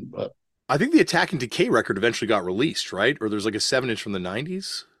name. But I think the Attack and Decay record eventually got released, right? Or there's like a 7-inch from the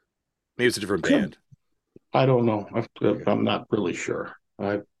 90s? Maybe it's a different band. I don't know. I'm not really sure.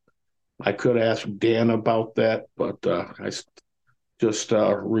 I could ask Dan about that, but I just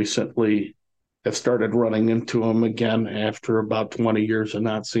recently have started running into him again after about 20 years of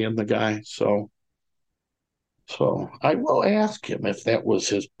not seeing the guy. So I will ask him if that was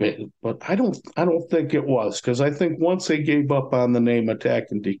his band, but I don't think it was, because I think once they gave up on the name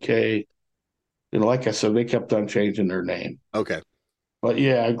Attack and Decay, like I said, they kept on changing their name. Okay. But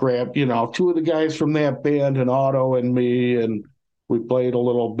yeah, I grabbed 2 of the guys from that band, and Otto and me, and we played a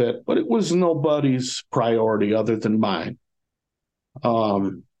little bit, but it was nobody's priority other than mine.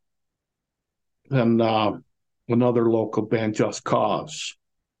 And another local band, Just Cause,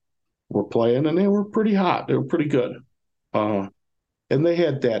 were playing, and they were pretty hot. They were pretty good. And they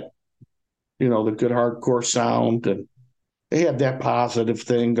had that, the good hardcore sound, and they had that positive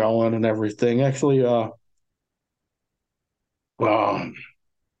thing going and everything. Actually,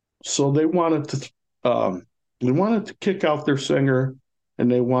 so they wanted to kick out their singer,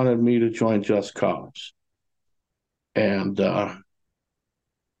 and they wanted me to join Just Cause. And I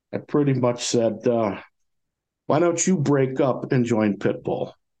pretty much said, why don't you break up and join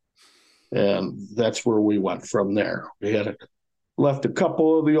Pitbull? And that's where we went from there. We had left a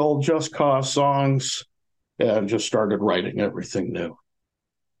couple of the old Just Cause songs and just started writing everything new.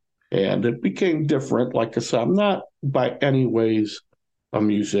 And it became different. Like I said, I'm not by any ways a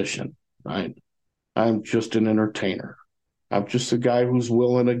musician, right? I'm just an entertainer. I'm just a guy who's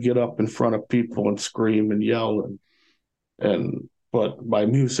willing to get up in front of people and scream and yell, but my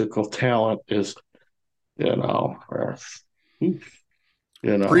musical talent is,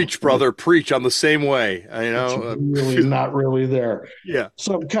 Preach, brother, preach. I'm the same way. It's really not really there. Yeah.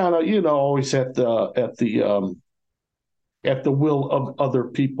 So I'm kind of, always at the will of other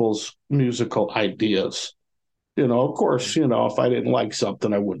people's musical ideas. Of course, if I didn't like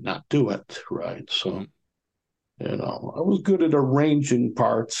something, I would not do it, right? So, I was good at arranging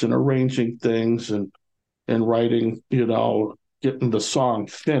parts and arranging things and writing, getting the song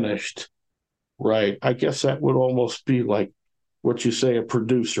finished, right? I guess that would almost be like what you say a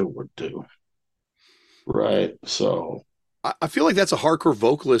producer would do, right? So I feel like that's a hardcore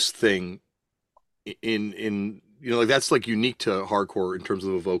vocalist thing in like that's like unique to hardcore in terms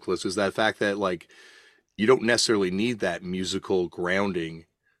of a vocalist, is that fact that like you don't necessarily need that musical grounding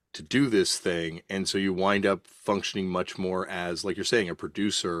to do this thing. And so you wind up functioning much more as, like you're saying, a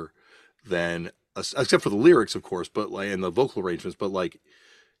producer than, except for the lyrics, of course, but like, and the vocal arrangements, but like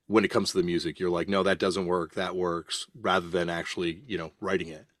when it comes to the music, you're like, no, that doesn't work. That works, rather than actually, writing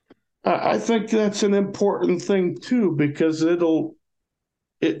it. I think that's an important thing too, because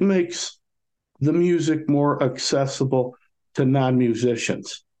it makes the music more accessible to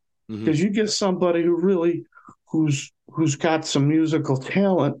non-musicians. Because you get somebody who's got some musical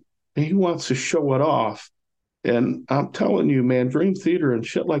talent and he wants to show it off. And I'm telling you, man, Dream Theater and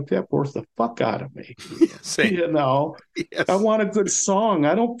shit like that bores the fuck out of me. Same. Yes. I want a good song.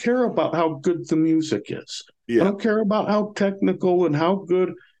 I don't care about how good the music is. Yeah. I don't care about how technical and how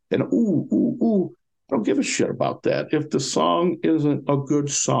good And I don't give a shit about that. If the song isn't a good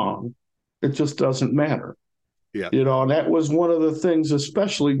song, it just doesn't matter. Yeah. And that was one of the things,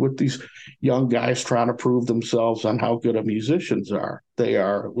 especially with these young guys trying to prove themselves on how good musicians they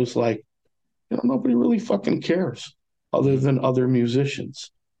are. It was like, nobody really fucking cares other than other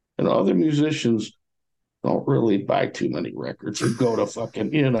musicians. And other musicians don't really buy too many records or go to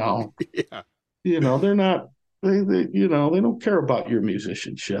fucking, Yeah. they're not, they don't care about your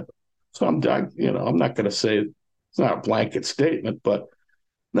musicianship. So I'm not going to say it's not a blanket statement, but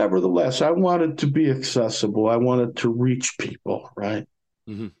nevertheless, I wanted to be accessible. I wanted to reach people, right?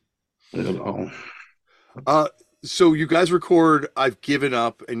 Mm-hmm. So you guys record "I've Given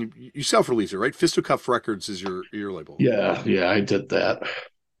Up" and you self-release it, right? Fisticuff Records is your label. Yeah, I did that.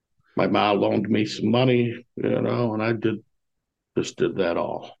 My mom loaned me some money, and I just did that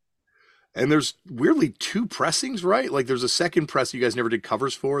all. And there's weirdly 2 pressings, right? Like there's a second press you guys never did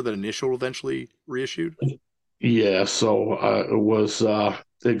covers for that Initial eventually reissued. Yeah, so it was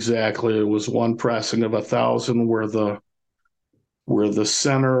exactly, it was one pressing of 1,000 where the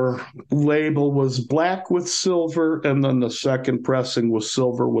center label was black with silver, and then the second pressing was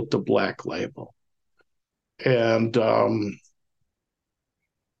silver with the black label. And I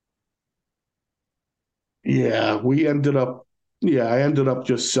ended up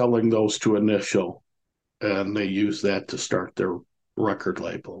just selling those to Initial, and they used that to start their record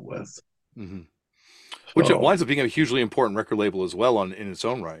label with. Mm-hmm. Which winds up being a hugely important record label as well in its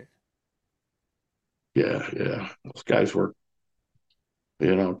own right. Yeah. Those guys were,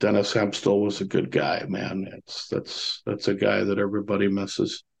 Dennis Hempstall was a good guy, man. That's a guy that everybody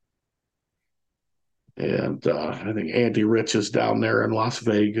misses. And I think Andy Rich is down there in Las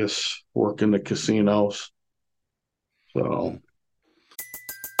Vegas working the casinos. So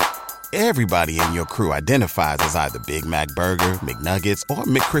everybody in your crew identifies as either Big Mac Burger, McNuggets, or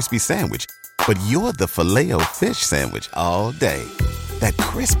McCrispy Sandwich. But you're the Filet-O-Fish Sandwich all day. That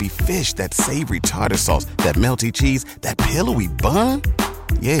crispy fish, that savory tartar sauce, that melty cheese, that pillowy bun.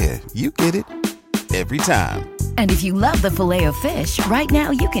 Yeah, you get it. Every time. And if you love the Filet-O-Fish, right now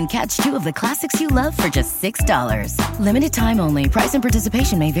you can catch 2 of the classics you love for just $6. Limited time only. Price and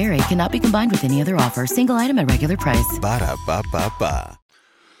participation may vary. Cannot be combined with any other offer. Single item at regular price. Ba-da-ba-ba-ba.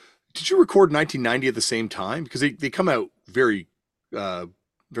 Did you record 1990 at the same time? Because they come out very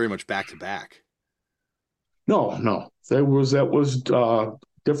much back to back. No. That was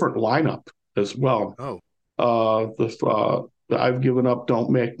different lineup as well. Oh. I've Given Up, Don't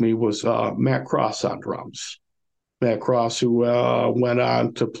Make Me was Matt Cross on drums. Matt Cross, who went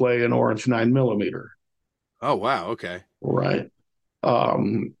on to play in Orange 9mm. Oh, wow. Okay. Right.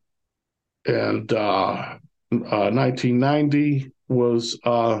 And 1990 was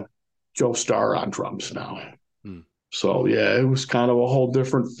Joe Starr on drums now. So, yeah, it was kind of a whole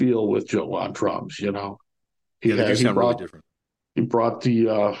different feel with Joe on drums, He sound really different. He brought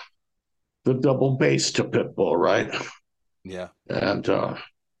the double bass to Pittbull, right? Yeah. And on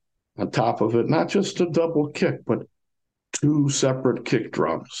top of it, not just a double kick, but 2 separate kick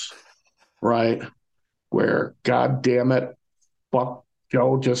drums, right? Where, God damn it, fuck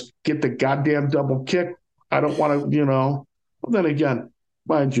Joe, just get the goddamn double kick. I don't want to, Well, then again,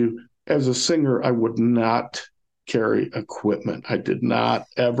 mind you, as a singer, I would not carry equipment. I did not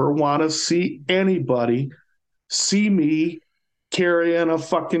ever want to see anybody see me carrying a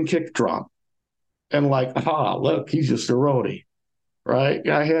fucking kick drum. And like, look, he's just a roadie, right?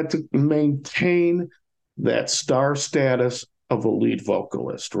 I had to maintain that star status of a lead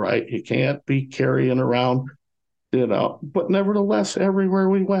vocalist, right? You can't be carrying around, but nevertheless, everywhere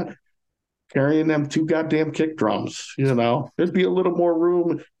we went, carrying them 2 goddamn kick drums, there'd be a little more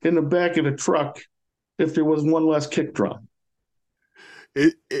room in the back of the truck if there was one less kick drum.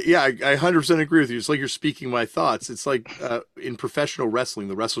 I 100% agree with you. It's like you're speaking my thoughts. It's like in professional wrestling,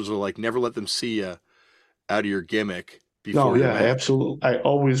 the wrestlers are like, never let them see you out of your gimmick before. No, yeah, absolutely. I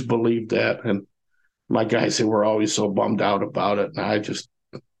always believed that. And my guys were always so bummed out about it. And I just,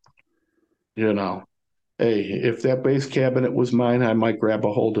 hey, if that bass cabinet was mine, I might grab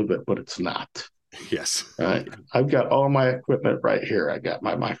a hold of it, but it's not. Yes. Right. I've got all my equipment right here. I got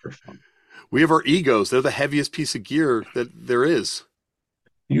my microphone. We have our egos. They're the heaviest piece of gear that there is.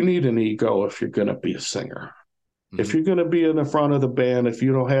 You need an ego if you're going to be a singer. Mm-hmm. If you're going to be in the front of the band, if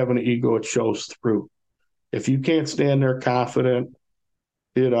you don't have an ego, it shows through. If you can't stand there confident,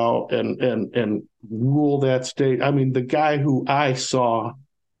 and rule that stage. I mean, the guy who I saw,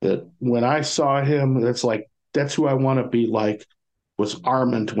 that when I saw him, it's like, that's who I want to be like, was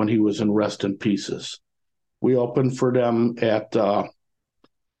Armand when he was in Rest in Pieces. We opened for them at,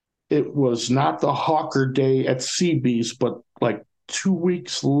 it was not the Hawker Day at CB's, but like 2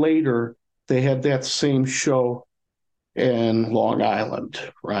 weeks later, they had that same show in Long Island,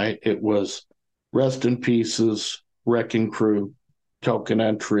 right? It was Rest in Pieces, Wrecking Crew, Token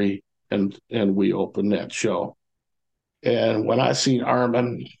Entry, and we opened that show. And when I seen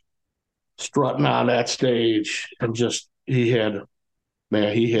Armin strutting on that stage and just he had,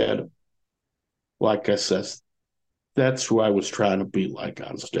 like I said, that's who I was trying to be like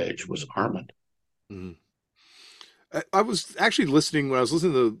on stage was Armin. Mm-hmm. I was actually listening when I was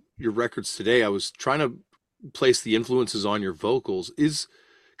listening to your records today. I was trying to place the influences on your vocals because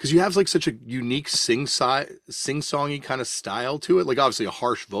you have like such a unique sing-songy kind of style to it. Like obviously a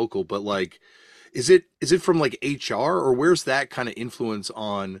harsh vocal, but like, is it from like HR or where's that kind of influence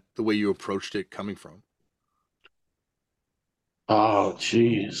on the way you approached it coming from? Oh,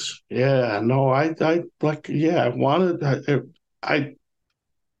 geez. Yeah, no, I like, yeah,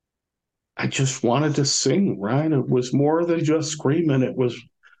 I just wanted to sing, right? It was more than just screaming.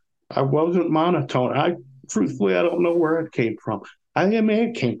 I wasn't monotone. Truthfully, I don't know where it came from. I mean,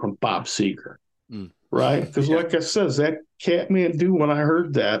 it came from Bob Seger, right? Because Yeah. like I says, that Catman when I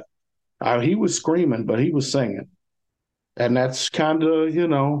heard that, he was screaming, but he was singing. And that's kind of,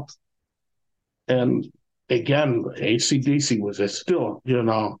 and again, AC/DC was it still,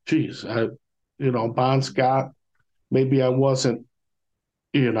 geez, Bon Scott, maybe I wasn't,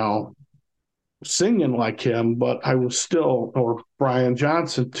 you know, singing like him, but I was still, or Brian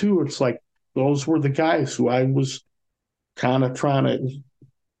Johnson too. It's like those were the guys who I was kind of trying to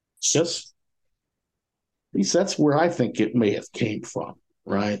just, at least that's where I think it may have came from,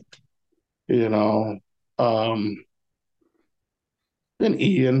 right? You know, um, and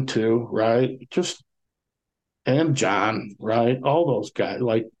Ian too, right? And John, right? All those guys,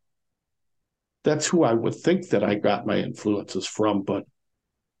 like that's who I would think that I got my influences from, but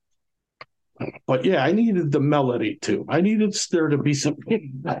yeah, I needed the melody too. I needed there to be some.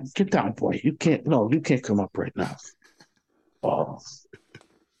 Get down, boy. You can't. No, you can't come up right now. Oh,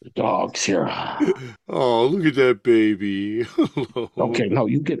 the dog's here. Oh, look at that baby. Okay, no,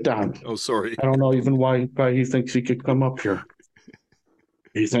 you get down. Oh, sorry. I don't know even why he thinks he could come up here.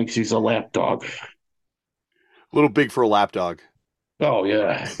 He thinks he's a lap dog. A little big for a lap dog. Oh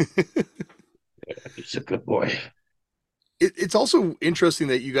yeah, he's a good boy. It's also interesting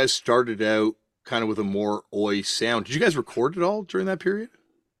that you guys started out kind of with a more oi sound. Did you guys record it all during that period?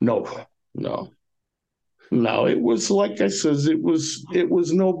 No. It was like I says, it was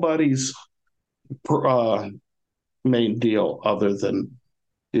nobody's main deal other than,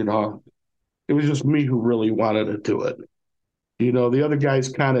 it was just me who really wanted to do it. The other guys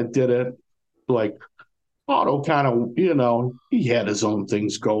kind of did it like Otto kind of, he had his own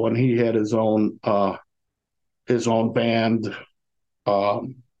things going. He had his own band. Yeah,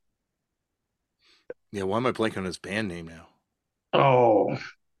 why am I blanking on his band name now? Oh,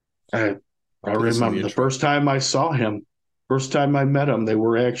 I remember the first time I saw him, first time I met him, they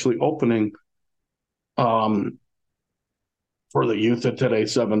were actually opening for the Youth of Today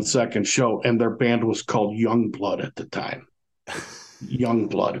 7-second show, and their band was called Youngblood at the time.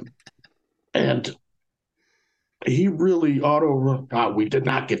 Youngblood. And he really we did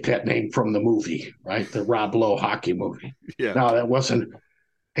not get that name from the movie, right? The Rob Lowe hockey movie. Yeah. No, that wasn't.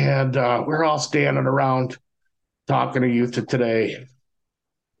 And we're all standing around talking to Youth of Today.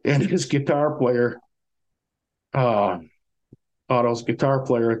 And his guitar player, Otto's guitar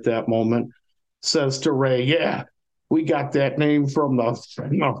player at that moment, says to Ray, "Yeah, we got that name from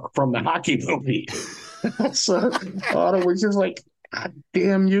the hockey movie." So Otto was just like, God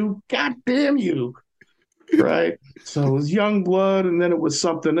damn you. Right. So it was Youngblood, and then it was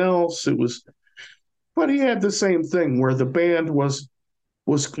something else. But he had the same thing where the band was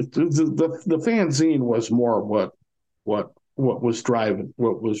the fanzine was more what was driving,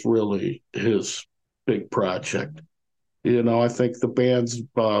 what was really his big project. I think the bands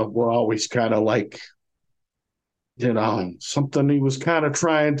were always kind of like, something he was kind of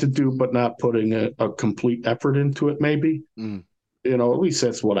trying to do, but not putting a complete effort into it, maybe. At least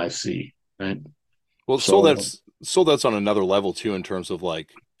that's what I see. Right. Well, so that's on another level too, in terms of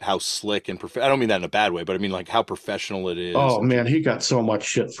like how slick and I don't mean that in a bad way, but I mean like how professional it is. Oh man, he got so much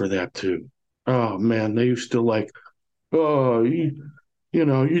shit for that too. Oh man, they used to like, oh,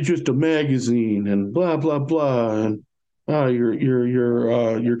 you're just a magazine and blah blah blah, and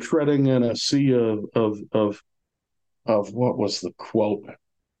you're treading in a sea of what was the quote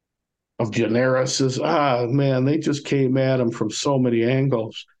of generis. Man, they just came at him from so many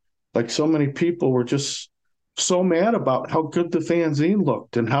angles. Like so many people were just so mad about how good the fanzine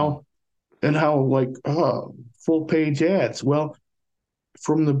looked and how like full page ads. Well,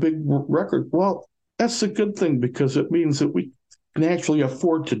 from the big record, well, that's a good thing because it means that can actually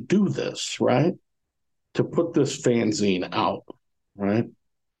afford to do this, right? To put this fanzine out, right?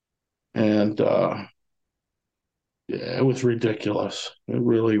 And yeah, it was ridiculous. It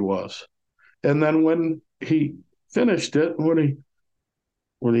really was. And then when he finished it, when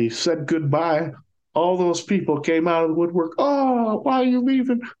he said goodbye, all those people came out of the woodwork. Oh, why are you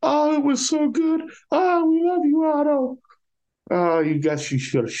leaving? Oh, it was so good. Oh, we love you, Otto. Oh, you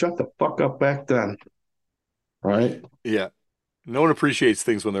should have shut the fuck up back then, right? Yeah. No one appreciates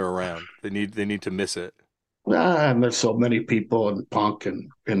things when they're around. They need to miss it. And there's so many people in punk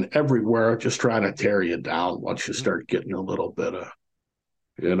and everywhere just trying to tear you down once you start getting a little bit of,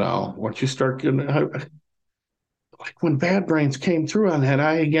 once you start getting, like when Bad Brains came through on that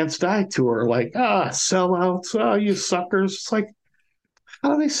Eye Against Eye tour, like, sellouts, you suckers. It's like,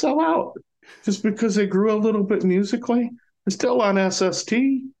 how do they sell out? Just because they grew a little bit musically? They're still on SST.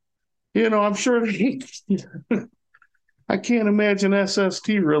 I'm sure I can't imagine SST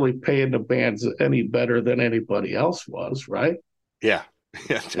really paying the bands any better than anybody else was, right? Yeah.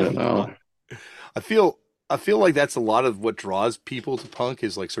 Yeah, definitely not. know, I feel I feel like that's a lot of what draws people to punk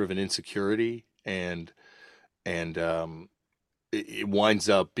is like sort of an insecurity and it winds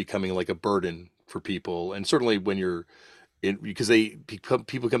up becoming like a burden for people. And certainly when you're because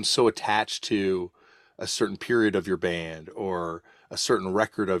people become so attached to a certain period of your band or a certain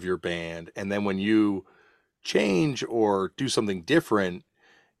record of your band, and then when you change or do something different,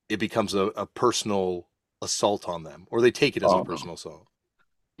 it becomes a personal assault on them, or they take it as a uh, personal assault.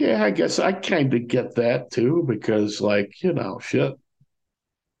 yeah, I guess I kind of get that too, because shit,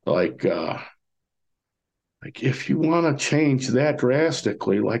 like, like if you want to change that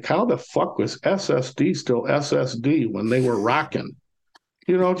drastically, like how the fuck was SSD still SSD when they were rocking?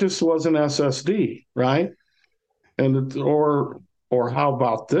 It just wasn't SSD, right? Or how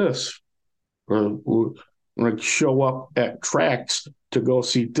about this? Or like show up at tracks to go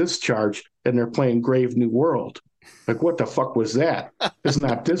see Discharge and they're playing Grave New World. Like what the fuck was that? It's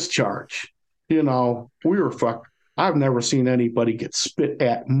not Discharge. We were fucked. I've never seen anybody get spit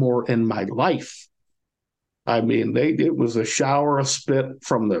at more in my life. I mean, it was a shower of spit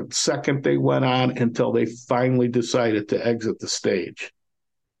from the second they went on until they finally decided to exit the stage.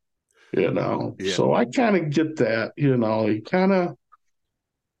 Yeah. So I kind of get that. You kind of,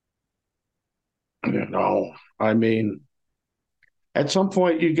 I mean, at some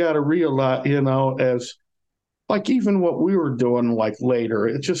point you got to realize, as like even what we were doing like later,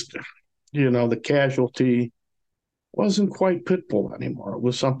 it just, the casualty wasn't quite Pitbull anymore. It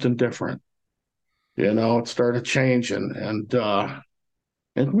was something different. It started changing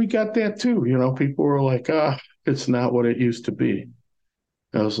and we got that too. People were like, it's not what it used to be.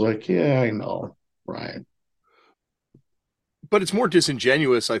 I was like, yeah, I know. Right. But it's more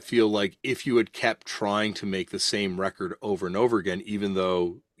disingenuous, I feel like, if you had kept trying to make the same record over and over again, even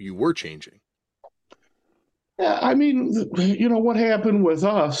though you were changing. Yeah. I mean, what happened with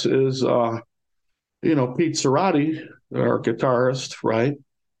us is, Pete Cerati, our guitarist, right?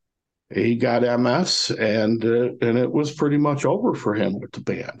 He got MS and it was pretty much over for him with the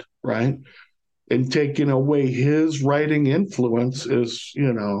band, right? And taking away his writing influence is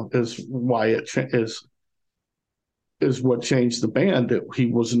why is what changed the band. He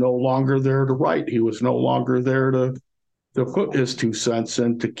was no longer there to write. He was no longer there to put his 2 cents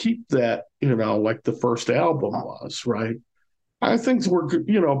in to keep that, like the first album was, right? I think we're,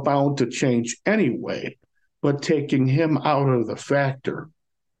 bound to change anyway, but taking him out of the factor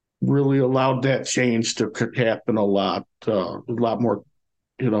really allowed that change to happen a lot more,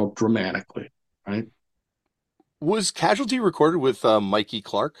 dramatically, right? Was Casualty recorded with Mikey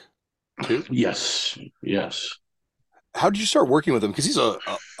Clark too? Yes, yes. How did you start working with him? Because he's a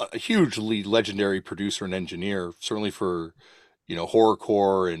hugely legendary producer and engineer, certainly for,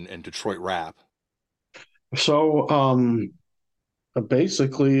 horrorcore and Detroit rap. So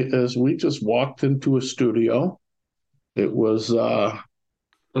basically, as we just walked into a studio, it was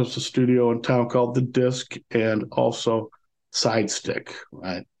there's a studio in town called The Disc and also Side Stick,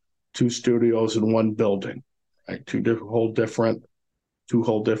 right? Two studios in one building, right? Two whole different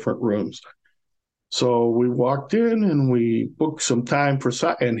rooms. So we walked in and we booked some time for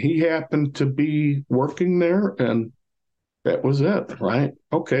and he happened to be working there, and that was it, right?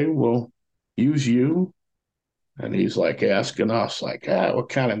 Okay, we'll use you. And he's like asking us, like, what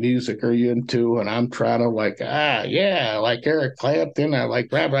kind of music are you into? And I'm trying to like, yeah, like Eric Clapton. I like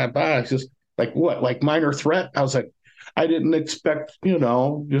blah blah blah. It's just like what, like Minor Threat? I was like, I didn't expect,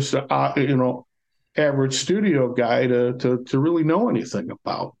 just a average studio guy to really know anything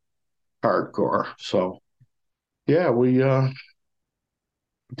about hardcore. So yeah, we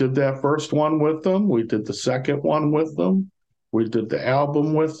did that first one with them. We did the second one with them. We did the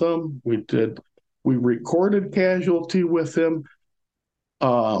album with him. We recorded Casualty with him.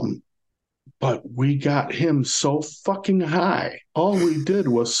 But we got him so fucking high. All we did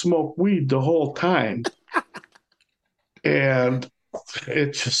was smoke weed the whole time. And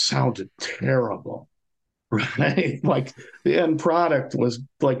it just sounded terrible, right? Like the end product was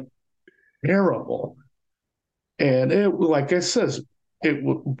like terrible. And it, like I says,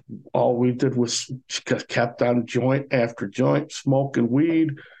 all we did was kept on joint after joint, smoking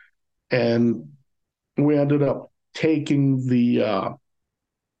weed. And we ended up taking the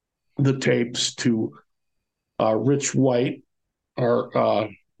tapes to Rich White, our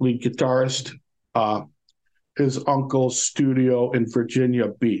lead guitarist, his uncle's studio in Virginia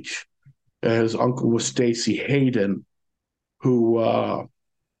Beach. His uncle was Stacy Hayden, who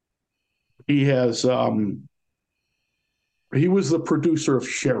he has he was the producer of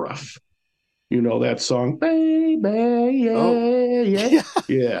Sheriff. You know that song, baby, yeah.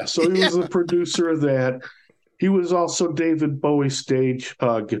 Yeah. So he was the producer of that. He was also David Bowie's stage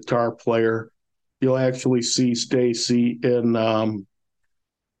guitar player. You'll actually see Stacy in.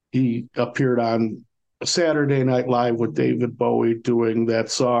 He appeared on Saturday Night Live with David Bowie doing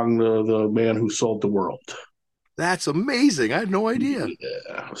that song, "The Man Who Sold the World." That's amazing. I had no idea.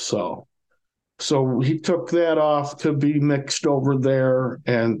 Yeah. So he took that off to be mixed over there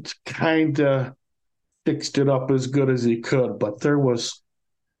and kind of fixed it up as good as he could. But there were,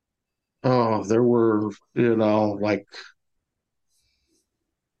 like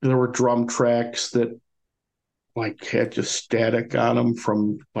there were drum tracks that like had just static on them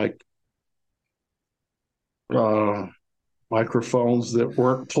from like microphones that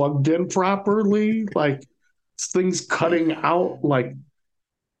weren't plugged in properly, like things cutting out, like,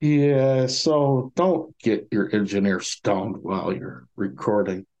 yeah. So don't get your engineer stoned while you're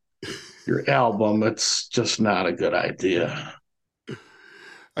recording your album. It's just not a good idea.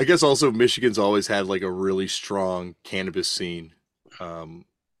 I guess also Michigan's always had like a really strong cannabis scene, going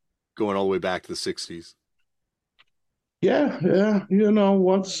all the way back to the 60s. Yeah.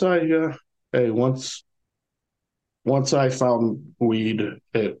 Once I found weed,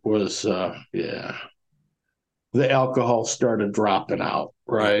 it was the alcohol started dropping out,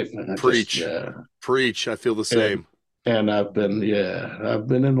 right? And Preach. I feel the same. And I've been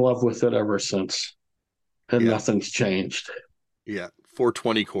in love with it ever since, and nothing's changed. Yeah,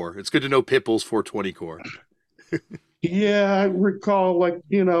 420 core. It's good to know Pitbull's 420 core. Yeah, I recall, like,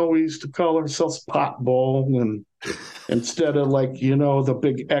 we used to call ourselves Pot Bowl, and instead of like, the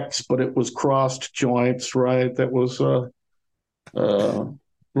big X, but it was crossed joints, right? That was a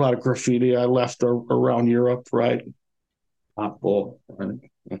lot of graffiti I left around Europe, right? Pot Bowl.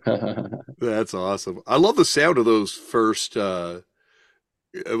 That's awesome. I love the sound of those first. Well,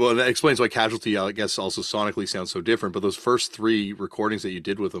 that explains why Casualty, I guess, also sonically sounds so different. But those first 3 recordings that you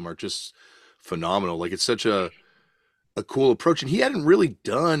did with them are just phenomenal. Like, it's such a cool approach. And he hadn't really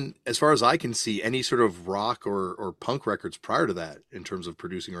done, as far as I can see, any sort of rock or punk records prior to that in terms of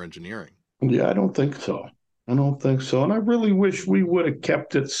producing or engineering. Yeah, I don't think so. And I really wish we would have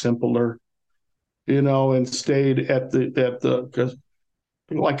kept it simpler, and stayed at the because,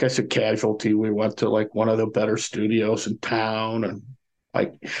 like I said, Casualty, we went to like one of the better studios in town, and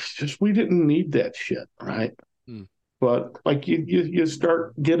like just we didn't need that shit, right? But like you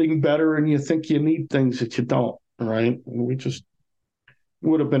start getting better and you think you need things that you don't, right? And we just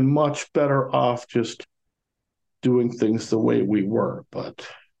would have been much better off just doing things the way we were. But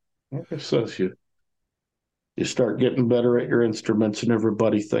like I says, you start getting better at your instruments, and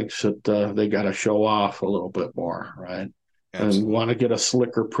everybody thinks that they got to show off a little bit more, right? Absolutely. And want to get a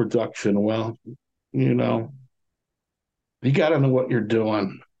slicker production. Well, you got to know what you're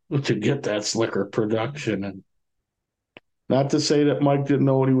doing to get that slicker production. And not to say that Mike didn't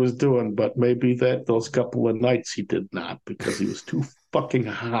know what he was doing, but maybe those couple of nights he did not, because he was too fucking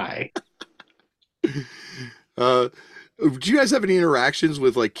high. Do you guys have any interactions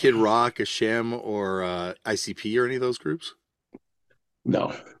with like Kid Rock, Hashem, or ICP, or any of those groups?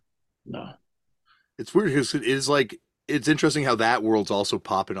 No. It's weird because it's interesting how that world's also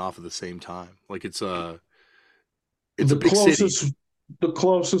popping off at the same time. Like it's a big city. The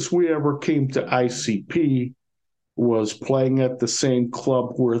closest we ever came to ICP was playing at the same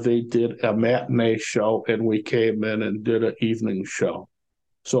club where they did a matinee show, and we came in and did an evening show.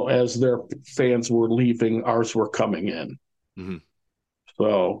 So as their fans were leaving, ours were coming in. Mm-hmm.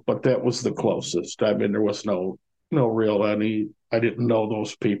 So, but that was the closest. I mean, there was no real I didn't know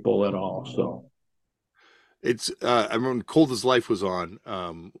those people at all. So it's, I remember Cold as Life was on.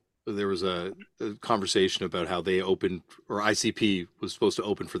 There was a conversation about how they opened, or ICP was supposed to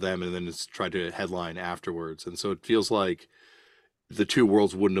open for them, and then it's tried to headline afterwards. And so it feels like the two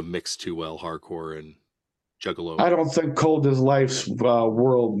worlds wouldn't have mixed too well, hardcore and Juggalo. I don't think Cold as Life's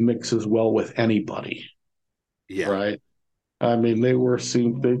world mixes well with anybody. Yeah. Right. I mean, they were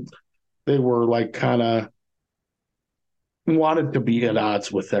like kind of wanted to be at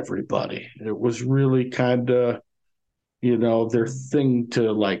odds with everybody. It was really kind of, their thing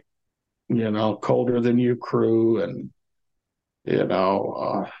to like, Colder Than You crew and,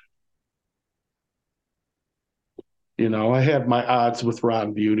 I had my odds with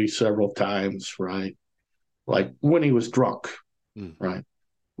Ron Beauty several times, right? Like when he was drunk, right?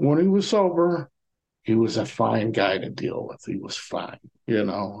 When he was sober, he was a fine guy to deal with. He was fine, I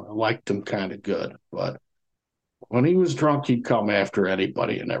liked him kind of good. But when he was drunk, he'd come after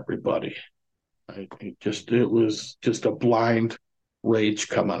anybody and everybody. Right? It was just a blind rage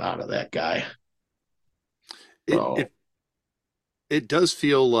coming out of that guy. It does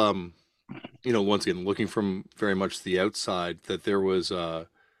feel, once again, looking from very much the outside, that there's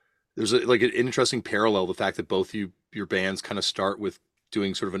like an interesting parallel. The fact that both your bands kind of start with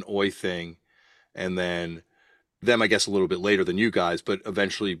doing sort of an oi thing, and then them, I guess, a little bit later than you guys, but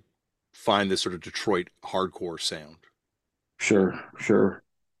eventually find this sort of Detroit hardcore sound. Sure.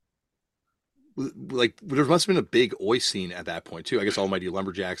 Like there must have been a big oi scene at that point too. I guess Almighty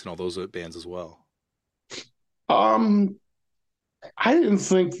Lumberjacks and all those bands as well. I didn't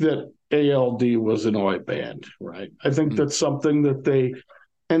think that ALD was an oi band, right? I think that's something that they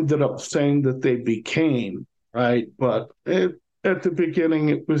ended up saying that they became, right? But at the beginning,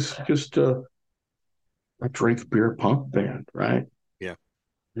 it was just a drink beer punk band, right? Yeah.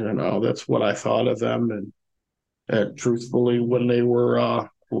 That's what I thought of them. And truthfully, when they were,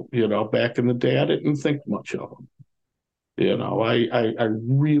 back in the day, I didn't think much of them. I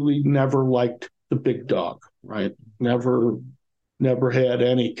really never liked the big dog, right? Never had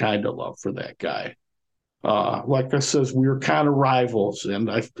any kind of love for that guy. Like I says, we were kind of rivals, and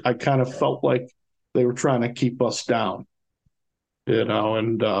I kind of felt like they were trying to keep us down,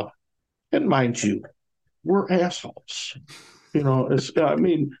 and mind you, we're assholes. I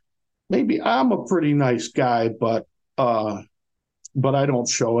mean, maybe I'm a pretty nice guy, but I don't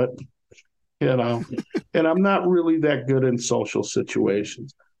show it, and I'm not really that good in social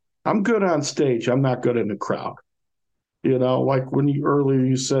situations. I'm good on stage. I'm not good in the crowd. Like when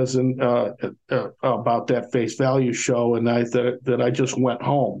you says about that Face Value show, and that I just went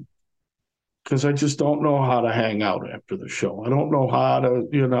home because I just don't know how to hang out after the show. I don't know how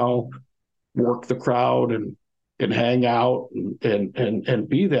to, work the crowd and hang out and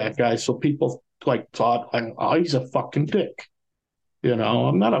be that guy. So people like thought, oh, he's a fucking dick.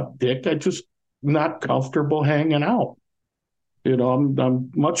 I'm not a dick. I just not comfortable hanging out.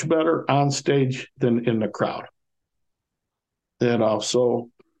 I'm much better on stage than in the crowd. So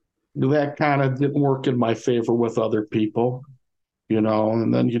that kind of didn't work in my favor with other people,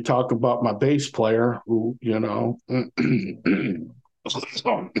 and then you talk about my bass player who, you're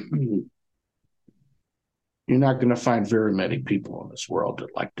not going to find very many people in this world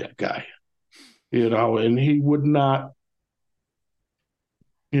that like that guy, and he would not,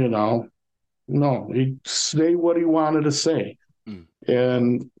 no, he'd say what he wanted to say.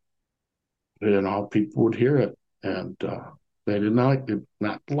 And, people would hear it, and they did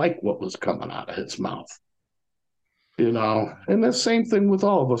not like what was coming out of his mouth. And the same thing with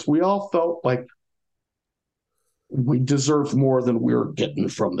all of us. We all felt like we deserved more than we were getting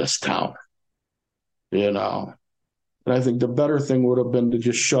from this town. And I think the better thing would have been to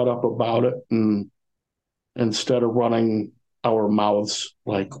just shut up about it, and instead of running our mouths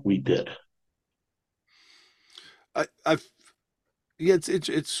like we did. Yeah,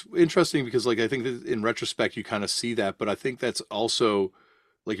 it's interesting because, like, I think that in retrospect you kind of see that, but I think that's also,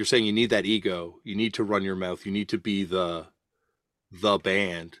 like you're saying, you need that ego. You need to run your mouth. You need to be the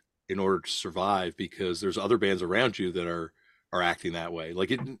band in order to survive, because there's other bands around you that are acting that way.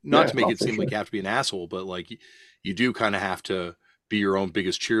 Like, not to make it seem like you have to be an asshole, but like you do kind of have to be your own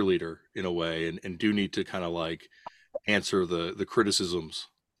biggest cheerleader in a way, and do need to kind of like answer the criticisms.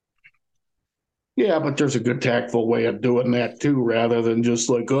 Yeah, but there's a good tactful way of doing that too, rather than just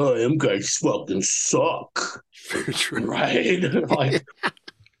like, oh, them guys fucking suck. Right? Like,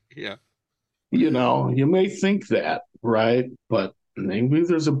 yeah. You may think that, right? But maybe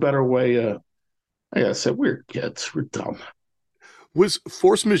there's a better way. Like I said, we're kids. We're dumb. Was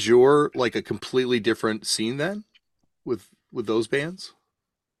Force Majeure like a completely different scene then with those bands?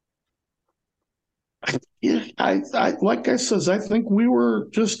 Yeah, I like I says, I think we were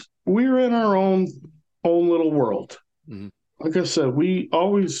in our own little world. Mm-hmm. Like I said, we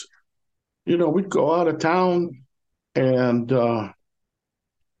always, we'd go out of town and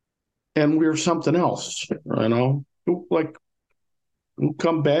we were something else, like we'll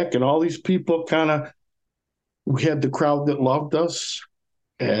come back, and all these people we had the crowd that loved us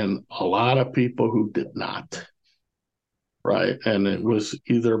and a lot of people who did not, right? And it was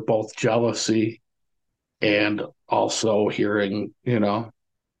either both jealousy and also hearing,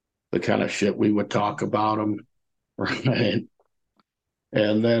 the kind of shit we would talk about them, right?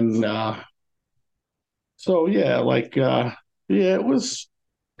 And then, it was,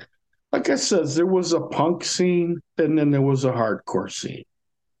 like I said, there was a punk scene and then there was a hardcore scene.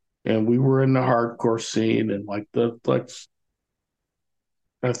 And we were in the hardcore scene, and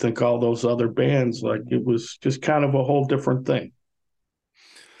I think all those other bands, it was just kind of a whole different thing.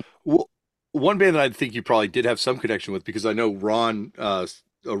 Well, one band that I think you probably did have some connection with, because I know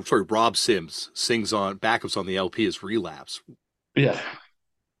Rob Sims sings on backups on the LP is Relapse. Yeah.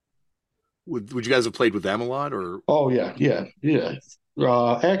 Would you guys have played with them a lot, or? Oh yeah.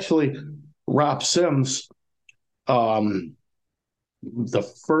 Actually, Rob Sims, the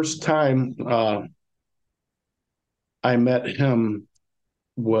first time I met him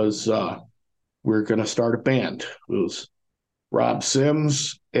was we were going to start a band. It was Rob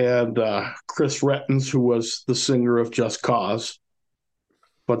Sims and Chris Rettens, who was the singer of Just Cause.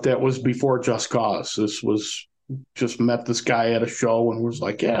 But that was before Just Cause. This was just met this guy at a show and was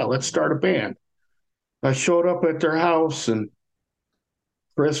like, yeah, let's start a band. I showed up at their house, and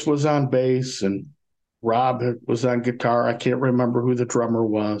Chris was on bass and Rob was on guitar. I can't remember who the drummer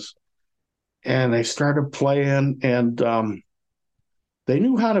was. And they started playing, and they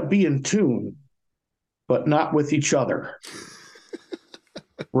knew how to be in tune, but not with each other.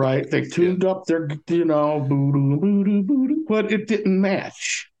 Right? They tuned up their, boo-doo, boo-doo, boo-doo, but it didn't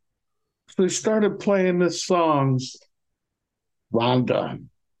match. So they started playing this song, Rhonda,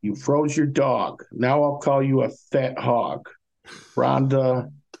 you froze your dog. Now I'll call you a fat hog.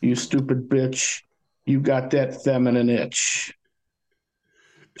 Rhonda, you stupid bitch, you got that feminine itch.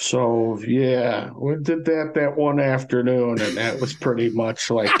 So, yeah, we did that one afternoon, and that was pretty much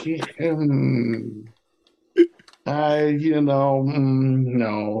like, I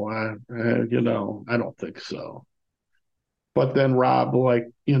don't think so. But then Rob,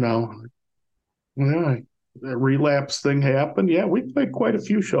 the Relapse thing happened. Yeah, we played quite a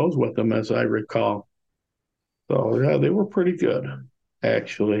few shows with them, as I recall. So, yeah, they were pretty good,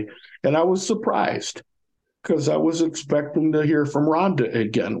 actually. And I was surprised because I was expecting to hear from Rhonda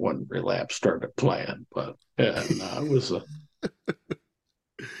again when Relapse started playing. But, yeah, no, it was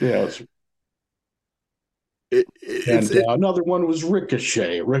another one was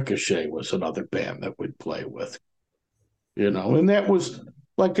Ricochet. Ricochet was another band that we'd play with, and that was,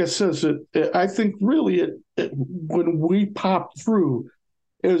 like I says, I think really when we popped through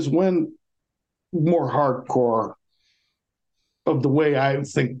is when more hardcore of the way I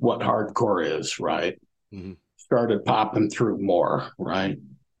think what hardcore is, right? Mm-hmm. Started popping through more, right?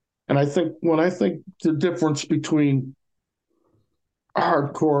 And I think the difference between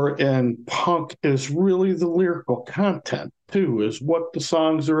hardcore and punk is really the lyrical content too, is what the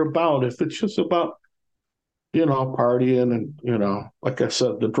songs are about. If it's just about, partying and, like I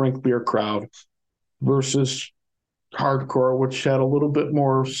said, the drink beer crowd versus hardcore, which had a little bit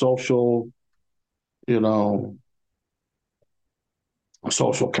more social,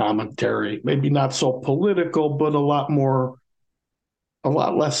 social commentary, maybe not so political, but a lot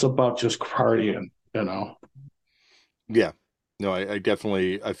less about just partying, Yeah. No, I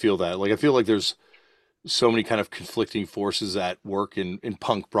definitely, I feel that. I feel like there's so many kind of conflicting forces at work in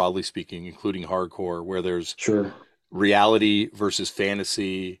punk, broadly speaking, including hardcore, where there's reality versus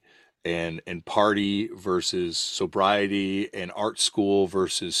fantasy and party versus sobriety and art school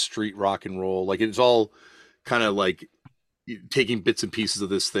versus street rock and roll. It's all kind of taking bits and pieces of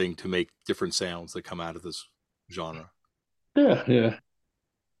this thing to make different sounds that come out of this genre. Yeah, yeah.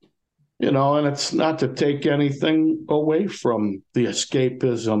 And it's not to take anything away from the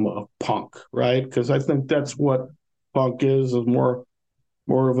escapism of punk, right? Because I think that's what punk is more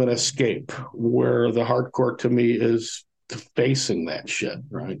of an escape, where the hardcore to me is facing that shit,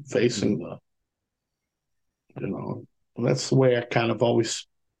 right? Facing that's the way I kind of always,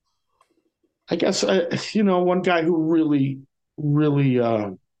 I guess, one guy who really, really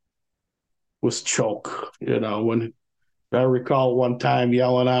was Choke, when I recall one time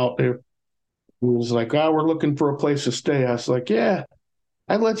yelling out there, he was like, "Oh, we're looking for a place to stay." I was like, "Yeah,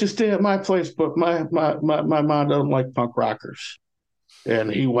 I'd let you stay at my place, but my mom doesn't like punk rockers."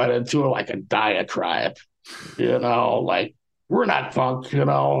 And he went into a diatribe, we're not punk,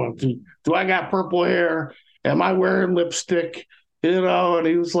 do I got purple hair? Am I wearing lipstick? And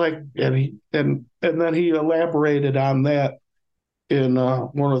he was like, and then he elaborated on that in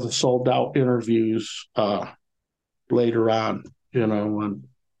one of the Sold Out interviews later on.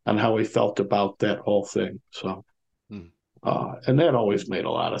 and how he felt about that whole thing. So, and that always made a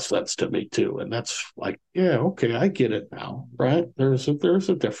lot of sense to me too. And that's like, yeah, okay, I get it now, right? There's a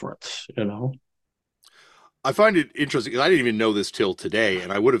difference, I find it interesting. I didn't even know this till today,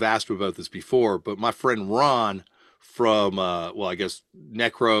 and I would have asked him about this before. But my friend Ron from, I guess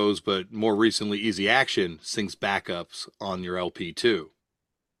Necros, but more recently Easy Action, sings backups on your LP too.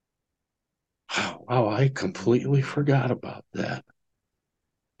 Wow, I completely forgot about that.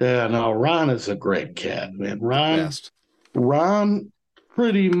 Yeah, no, Ron is a great cat, man. Ron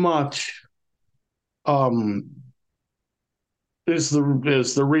pretty much is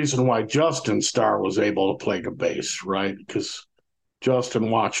the reason why Justin Starr was able to play the bass, right? Because Justin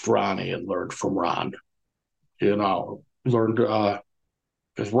watched Ronnie and learned from Ron. Learned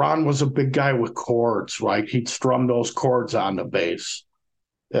because Ron was a big guy with chords, right? He'd strum those chords on the bass,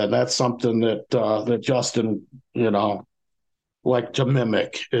 and that's something that Justin, like to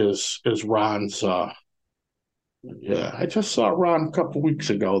mimic is Ron's. Yeah, I just saw Ron a couple weeks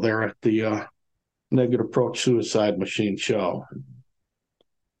ago there at the Negative Approach Suicide Machine show.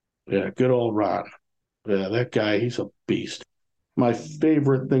 Yeah, good old Ron. Yeah, that guy, he's a beast. My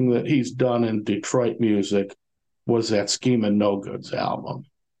favorite thing that he's done in Detroit music was that Schemin' No Goods album.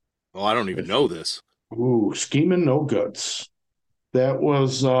 Oh, I don't even know this. Ooh, Schemin' No Goods. That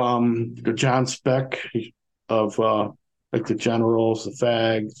was the John Speck of like the Generals, the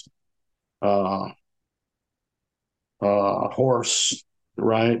Fags, Horse,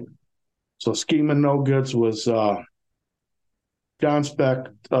 right? So Schemin' No Goods was John Speck,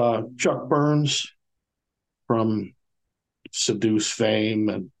 Chuck Burns from Seduce fame,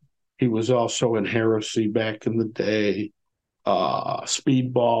 and he was also in Heresy back in the day.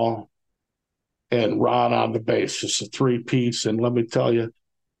 Speedball, and Ron on the bass, just a three-piece. And let me tell you,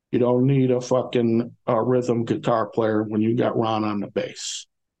 you don't need a fucking rhythm guitar player when you got Ron on the bass.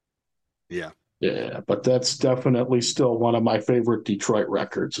 Yeah. Yeah, but that's definitely still one of my favorite Detroit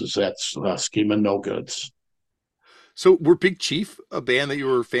records. That's Schemin' No Goods. So, were Big Chief a band that you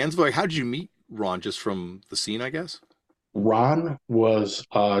were fans of? Like, how did you meet Ron? Just from the scene, I guess. Ron was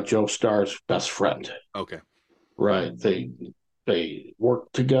Joe Starr's best friend. Okay. Right. They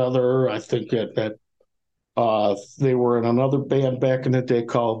worked together. I think that they were in another band back in the day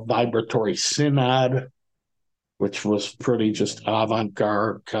called Vibratory Synod, which was pretty just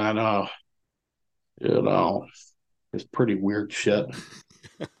avant-garde kind of, it's pretty weird shit.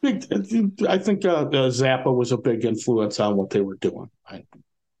 I think Zappa was a big influence on what they were doing. Right?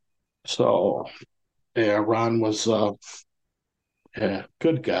 So, yeah, Ron was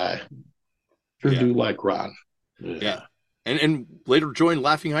good guy. Sure do like Ron. Yeah. And later joined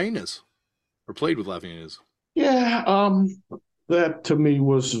Laughing Hyenas, or played with Laughing Hyenas. Yeah, that to me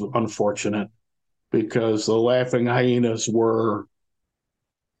was unfortunate because the Laughing Hyenas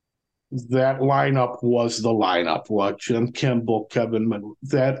that lineup was the lineup. What Jim Kimball, Kevin,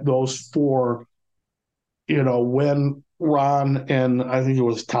 those four, when Ron and I think it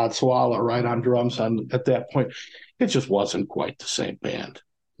was Todd Swalla right on drums, and at that point, it just wasn't quite the same band.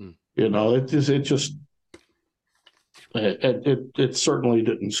 It certainly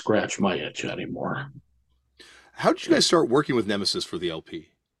didn't scratch my itch anymore. How did you guys start working with Nemesis for the LP?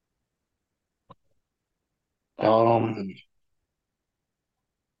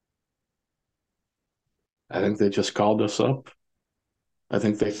 I think they just called us up. I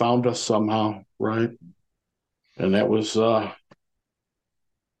think they found us somehow, right? And that was,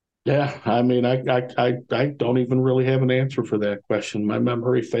 yeah. I mean, I don't even really have an answer for that question. My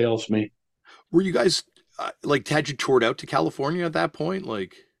memory fails me. Were you guys had you toured out to California at that point?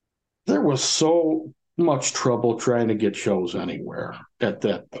 Like, there was so much trouble trying to get shows anywhere at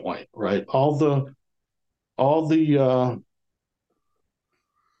that point, right? All the all the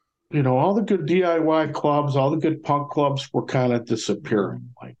good DIY clubs, all the good punk clubs were kind of disappearing.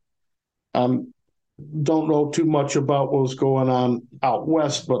 Like, don't know too much about what was going on out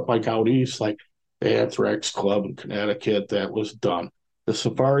west, but like out east, like the Anthrax Club in Connecticut, that was done. The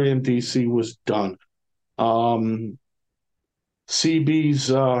Safari in DC was done.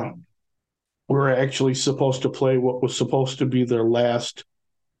 CB's were actually supposed to play what was supposed to be their last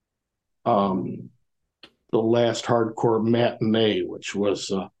the last hardcore matinee, which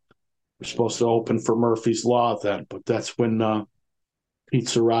was supposed to open for Murphy's Law then, but that's when Pete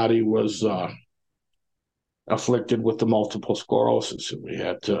Cerati was afflicted with the multiple sclerosis, and we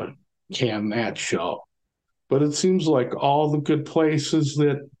had to can that show. But it seems like all the good places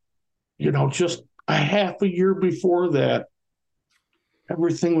that, just a half a year before that,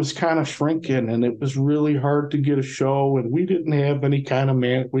 everything was kind of shrinking, and it was really hard to get a show, and we didn't have any kind of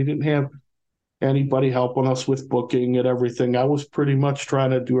we didn't have anybody helping us with booking and everything. I was pretty much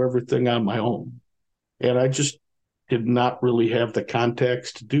trying to do everything on my own. And I just did not really have the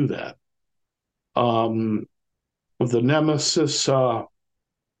contacts to do that. The Nemesis,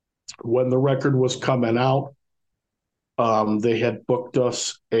 when the record was coming out, they had booked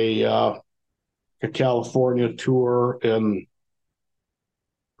us a California tour, and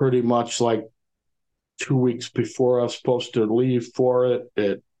pretty much like 2 weeks before I was supposed to leave for it,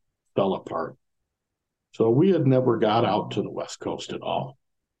 it fell apart. So we had never got out to the West Coast at all.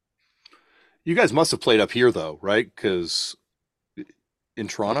 You guys must have played up here though, right? Because in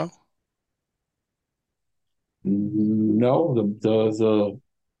Toronto? No, the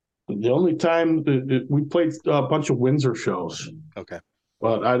only time we played a bunch of Windsor shows. Okay.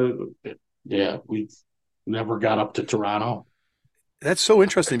 But we never got up to Toronto. That's so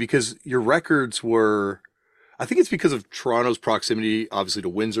interesting because your records were, I think it's because of Toronto's proximity, obviously to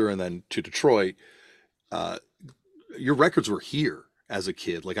Windsor and then to Detroit. Your records were here as a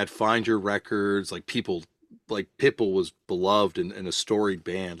kid. Like I'd find your records, like people, like Pittbull was beloved and a storied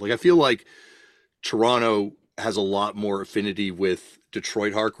band. Like I feel like Toronto has a lot more affinity with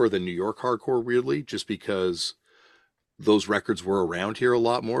Detroit hardcore than New York hardcore, weirdly, just because those records were around here a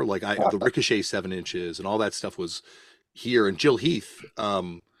lot more. Like the Ricochet 7-inches and all that stuff was here. And Jill Heath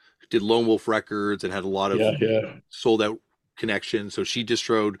did Lone Wolf Records and had a lot of sold out connections. So she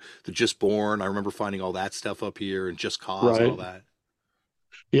distroed the Just Born. I remember finding all that stuff up here and Just Cause and all that.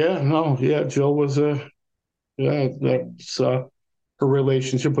 Jill was that's her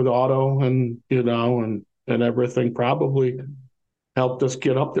relationship with Otto and and everything probably helped us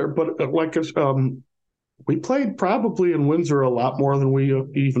get up there. But we played probably in Windsor a lot more than we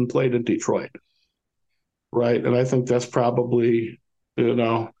even played in Detroit, right? And I think that's probably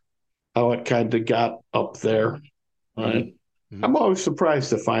how it kind of got up there, right? Mm-hmm. I'm always surprised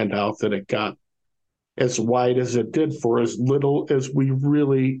to find out that it got as wide as it did for as little as we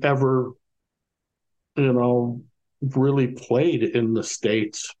really ever really played in the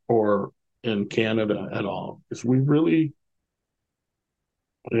States or in Canada at all, because we really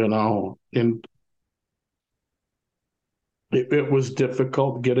it was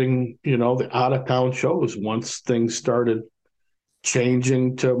difficult getting the out of town shows once things started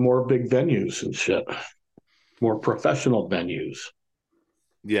changing to more big venues and shit, more professional venues.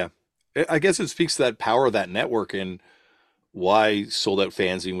 Yeah, I guess it speaks to that power of that network, and why sold out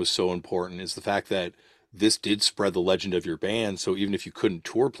fanzine was so important is the fact that this did spread the legend of your band. So even if you couldn't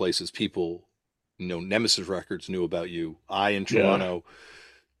tour places, people, Nemesis Records knew about you. I in Toronto,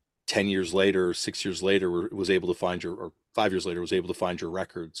 10 years later, 6 years later, was able to find or 5 years later, was able to find your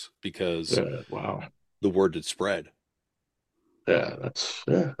records because the word had spread. Yeah,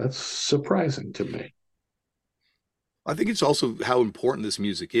 that's surprising to me. I think it's also how important this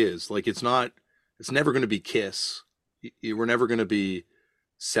music is. Like it's never going to be Kiss. We're never going to be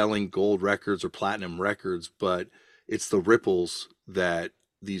selling gold records or platinum records, but it's the ripples that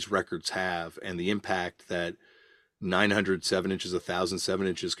these records have and the impact that 900 7-inches, 1,000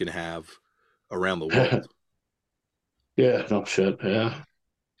 7-inches can have around the world. Yeah, no shit. Yeah.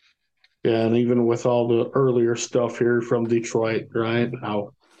 Yeah, and even with all the earlier stuff here from Detroit, right?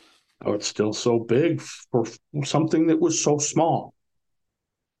 How it's still so big for something that was so small.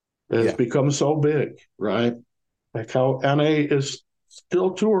 It's become so big, right? Like how NA is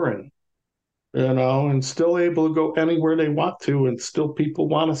still touring, and still able to go anywhere they want to, and still people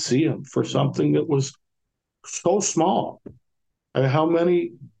want to see them for something that was so small. I mean, how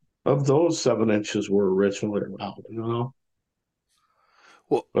many of those 7-inches were originally around,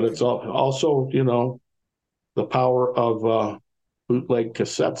 Well, but it's also, the power of bootleg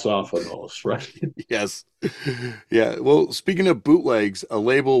cassettes off of those, right? Yes. Yeah. Well, speaking of bootlegs, a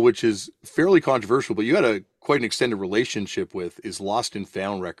label which is fairly controversial, but you had quite an extended relationship with, is Lost and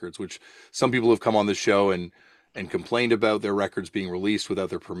Found Records, which some people have come on the show and complained about their records being released without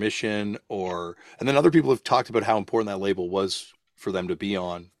their permission, and then other people have talked about how important that label was for them to be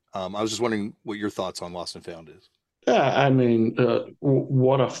on. I was just wondering what your thoughts on Lost and Found is. Yeah, I mean,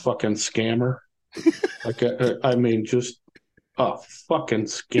 what a fucking scammer. Just a fucking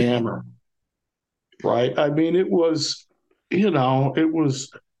scammer, right? I mean, it was, we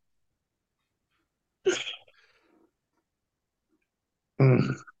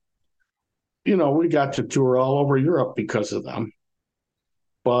got to tour all over Europe because of them.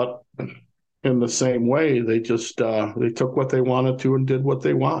 But in the same way, they just, they took what they wanted to and did what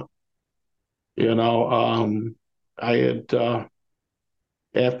they want. I had,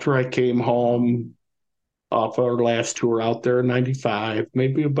 after I came home off our last tour out there in 95,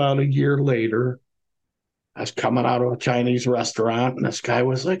 maybe about a year later, I was coming out of a Chinese restaurant, and this guy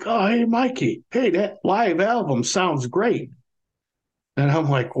was like, "Oh, hey, Mikey, hey, that live album sounds great." And I'm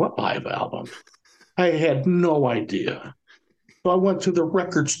like, "What live album?" I had no idea. So I went to the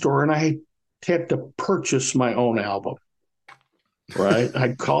record store and I had to purchase my own album. Right?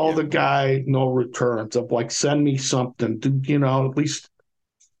 I'd call the guy, no returns. I'm like, "Send me something, at least."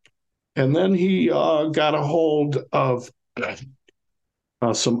 And then he got a hold of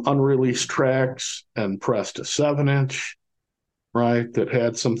some unreleased tracks and pressed a 7-inch, right, that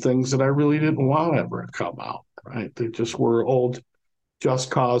had some things that I really didn't want ever to come out, right? They just were old Just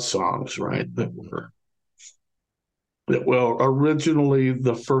Cause songs, right? Well, originally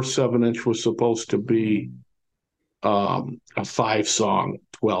the first 7-inch was supposed to be a 5-song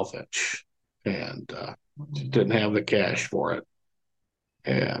 12-inch, and didn't have the cash for it.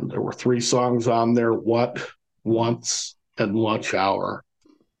 And there were 3 songs on there: What, Once, and Lunch Hour.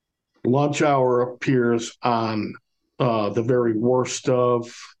 Lunch Hour appears on the very worst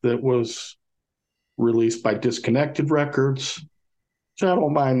of that was released by Disconnected Records. So I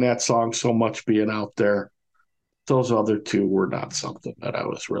don't mind that song so much being out there. Those other 2 were not something that I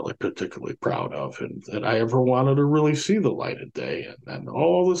was really particularly proud of and that I ever wanted to really see the light of day. And then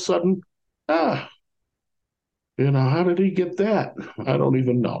all of a sudden, how did he get that? I don't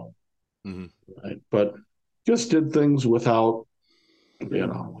even know. Mm-hmm. Right? But just did things without,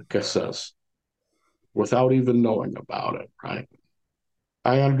 like I says, without even knowing about it, right?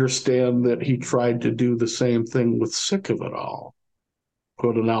 I understand that he tried to do the same thing with Sick of It All,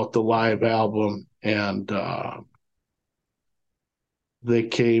 putting out the live album, and they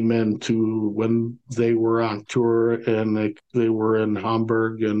came into when they were on tour and they were in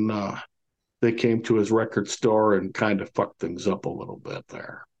Hamburg, and they came to his record store and kind of fucked things up a little bit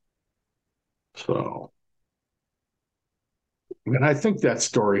there. So, and I think that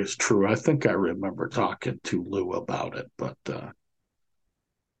story is true. I think I remember talking to Lou about it, but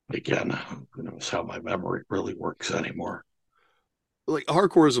again, who knows how my memory really works anymore. Like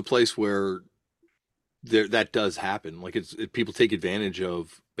hardcore is a place where that does happen. Like people take advantage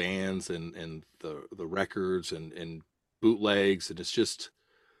of bands and the records and bootlegs, and it's just,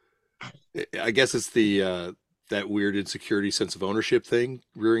 I guess it's the that weird insecurity sense of ownership thing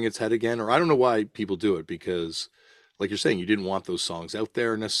rearing its head again. Or I don't know why people do it, because like you're saying, you didn't want those songs out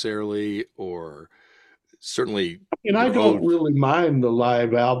there necessarily, or certainly. I don't really mind the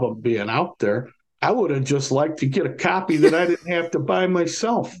live album being out there. I would have just liked to get a copy that I didn't have to buy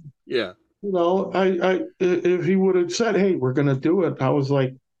myself. Yeah. I if he would have said, "Hey, we're going to do it," I was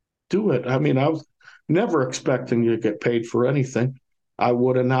like, "Do it." I mean, I was never expecting to get paid for anything. I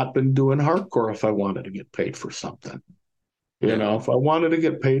would have not been doing hardcore if I wanted to get paid for something. If I wanted to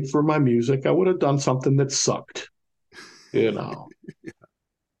get paid for my music, I would have done something that sucked. So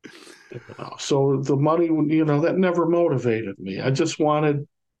the money, that never motivated me. I just wanted,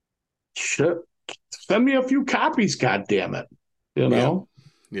 shit, send me a few copies, God damn it. Yeah.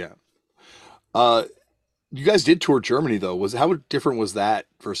 You guys did tour Germany though. How different was that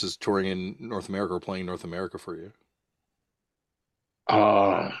versus touring in North America or playing North America for you?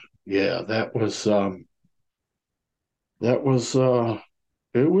 Yeah, it was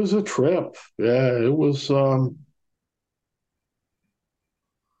a trip. Yeah, it was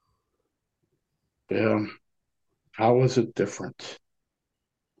yeah. How was it different?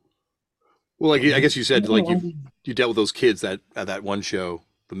 Well, like I guess you said, like you dealt with those kids at that one show,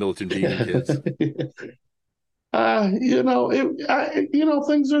 the Militant Vegan kids.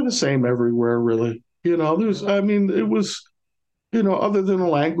 Things are the same everywhere, really. It was, other than the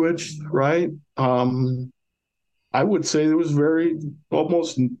language, right? I would say there was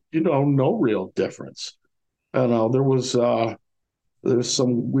almost, no real difference. There's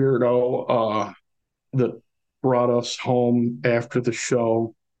some weirdo that brought us home after the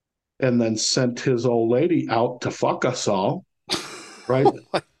show and then sent his old lady out to fuck us all. Right? Oh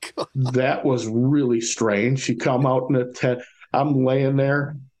my God. That was really strange. She come out in a tent. I'm laying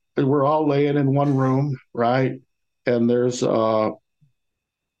there. We're all laying in one room, right? And there's a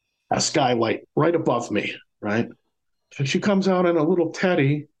skylight right above me, right? So she comes out in a little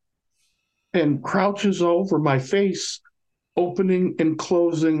teddy and crouches over my face, opening and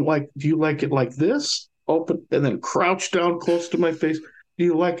closing like, "Do you like it like this?" Open and then crouch down close to my face. "Do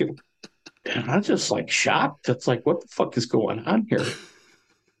you like it?" And I'm just like shocked. It's like, what the fuck is going on here?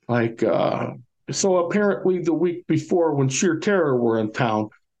 So apparently the week before when Sheer Terror were in town,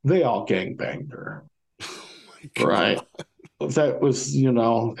 they all gangbanged her. Oh right. That was,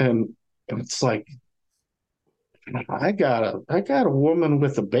 and it's like, I got a woman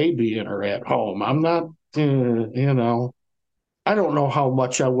with a baby in her at home. I'm not, I don't know how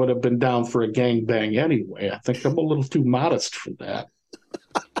much I would have been down for a gangbang anyway. I think I'm a little too modest for that.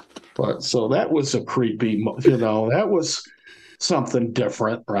 But so that was a creepy, that was something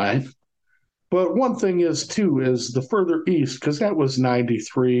different, right? But one thing is too is the further east, because that was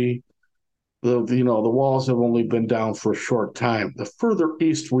 '93. The walls have only been down for a short time. The further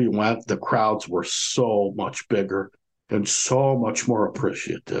east we went, the crowds were so much bigger and so much more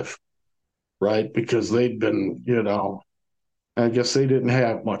appreciative, right? Because they'd been, I guess they didn't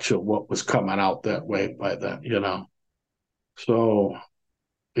have much of what was coming out that way by then. So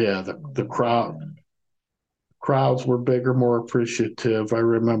yeah, the crowds were bigger, more appreciative. I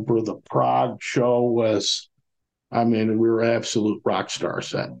remember the Prague show was, I mean, we were absolute rock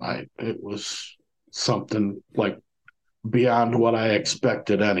stars that night. It was something like beyond what I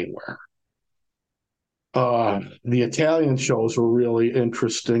expected anywhere. The Italian shows were really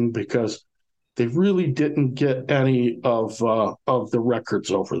interesting because they really didn't get any of the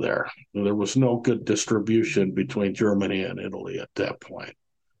records over there. There was no good distribution between Germany and Italy at that point.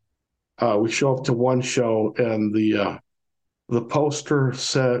 We show up to one show and the poster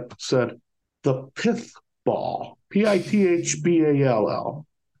said the Pithball, Pithball,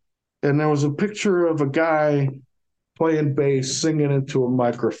 and there was a picture of a guy playing bass, singing into a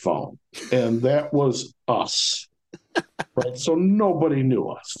microphone, and that was us, right? So nobody knew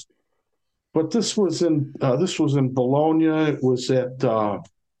us. But this was in Bologna. It was at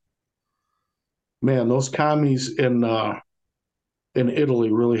man, those commies in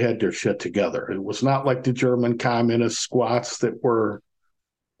Italy really had their shit together. It was not like the German communist squats that were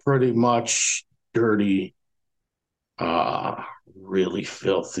pretty much dirty, really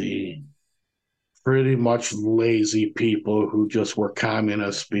filthy, pretty much lazy people who just were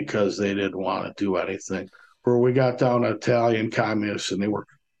communists because they didn't want to do anything. Where we got down to Italian communists and they were,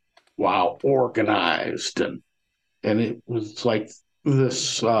 wow, organized, and it was like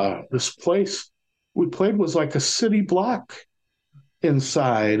this place we played was like a city block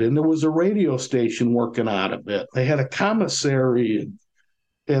inside, and there was a radio station working out of it. They had a commissary,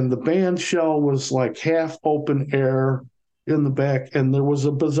 and the band shell was like half open air in the back, and there was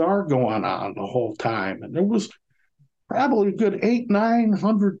a bazaar going on the whole time, and there was probably a good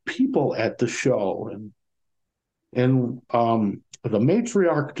 800-900 people at the show, and the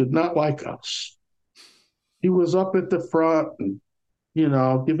matriarch did not like us. He was up at the front and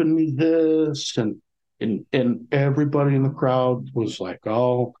giving me this, and everybody in the crowd was like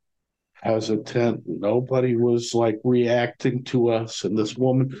all hesitant. Nobody was like reacting to us. And this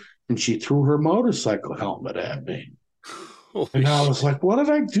woman, and she threw her motorcycle helmet at me. And I was like, what did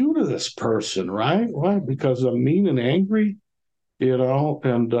I do to this person, right? Why? Because I'm mean and angry,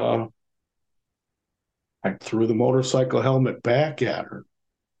 and I threw the motorcycle helmet back at her.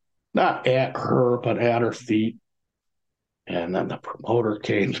 Not at her, but at her feet. And then the promoter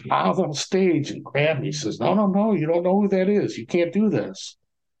came out on stage and grabbed me. He says, no, no, no, you don't know who that is. You can't do this.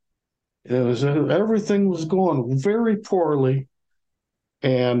 Everything was going very poorly.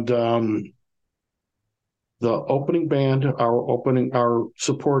 And the opening band, our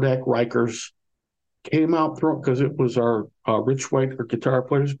support act, Rikers, came out because it was our Rich White, our guitar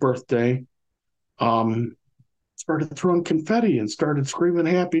player's birthday. Started throwing confetti and started screaming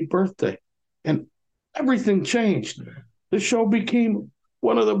happy birthday. And everything changed. The show became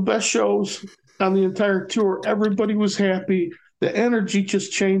one of the best shows on the entire tour. Everybody was happy. The energy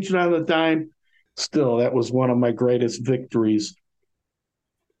just changed on a dime. Still, that was one of my greatest victories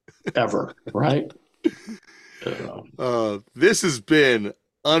ever, right? This has been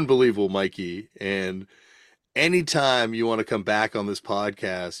unbelievable, Mikey. And anytime you want to come back on this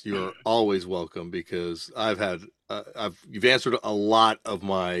podcast, you're always welcome, because you've answered a lot of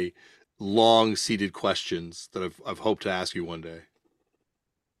my long-seated questions that I've hoped to ask you one day.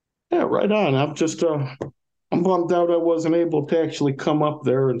 Yeah, right on. I'm bummed out I wasn't able to actually come up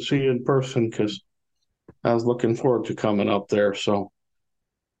there and see you in person, because I was looking forward to coming up there. So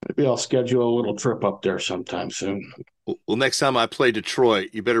maybe I'll schedule a little trip up there sometime soon. Well, next time I play Detroit,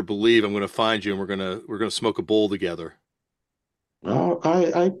 you better believe I'm going to find you, and we're gonna smoke a bowl together.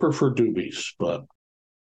 I prefer doobies, but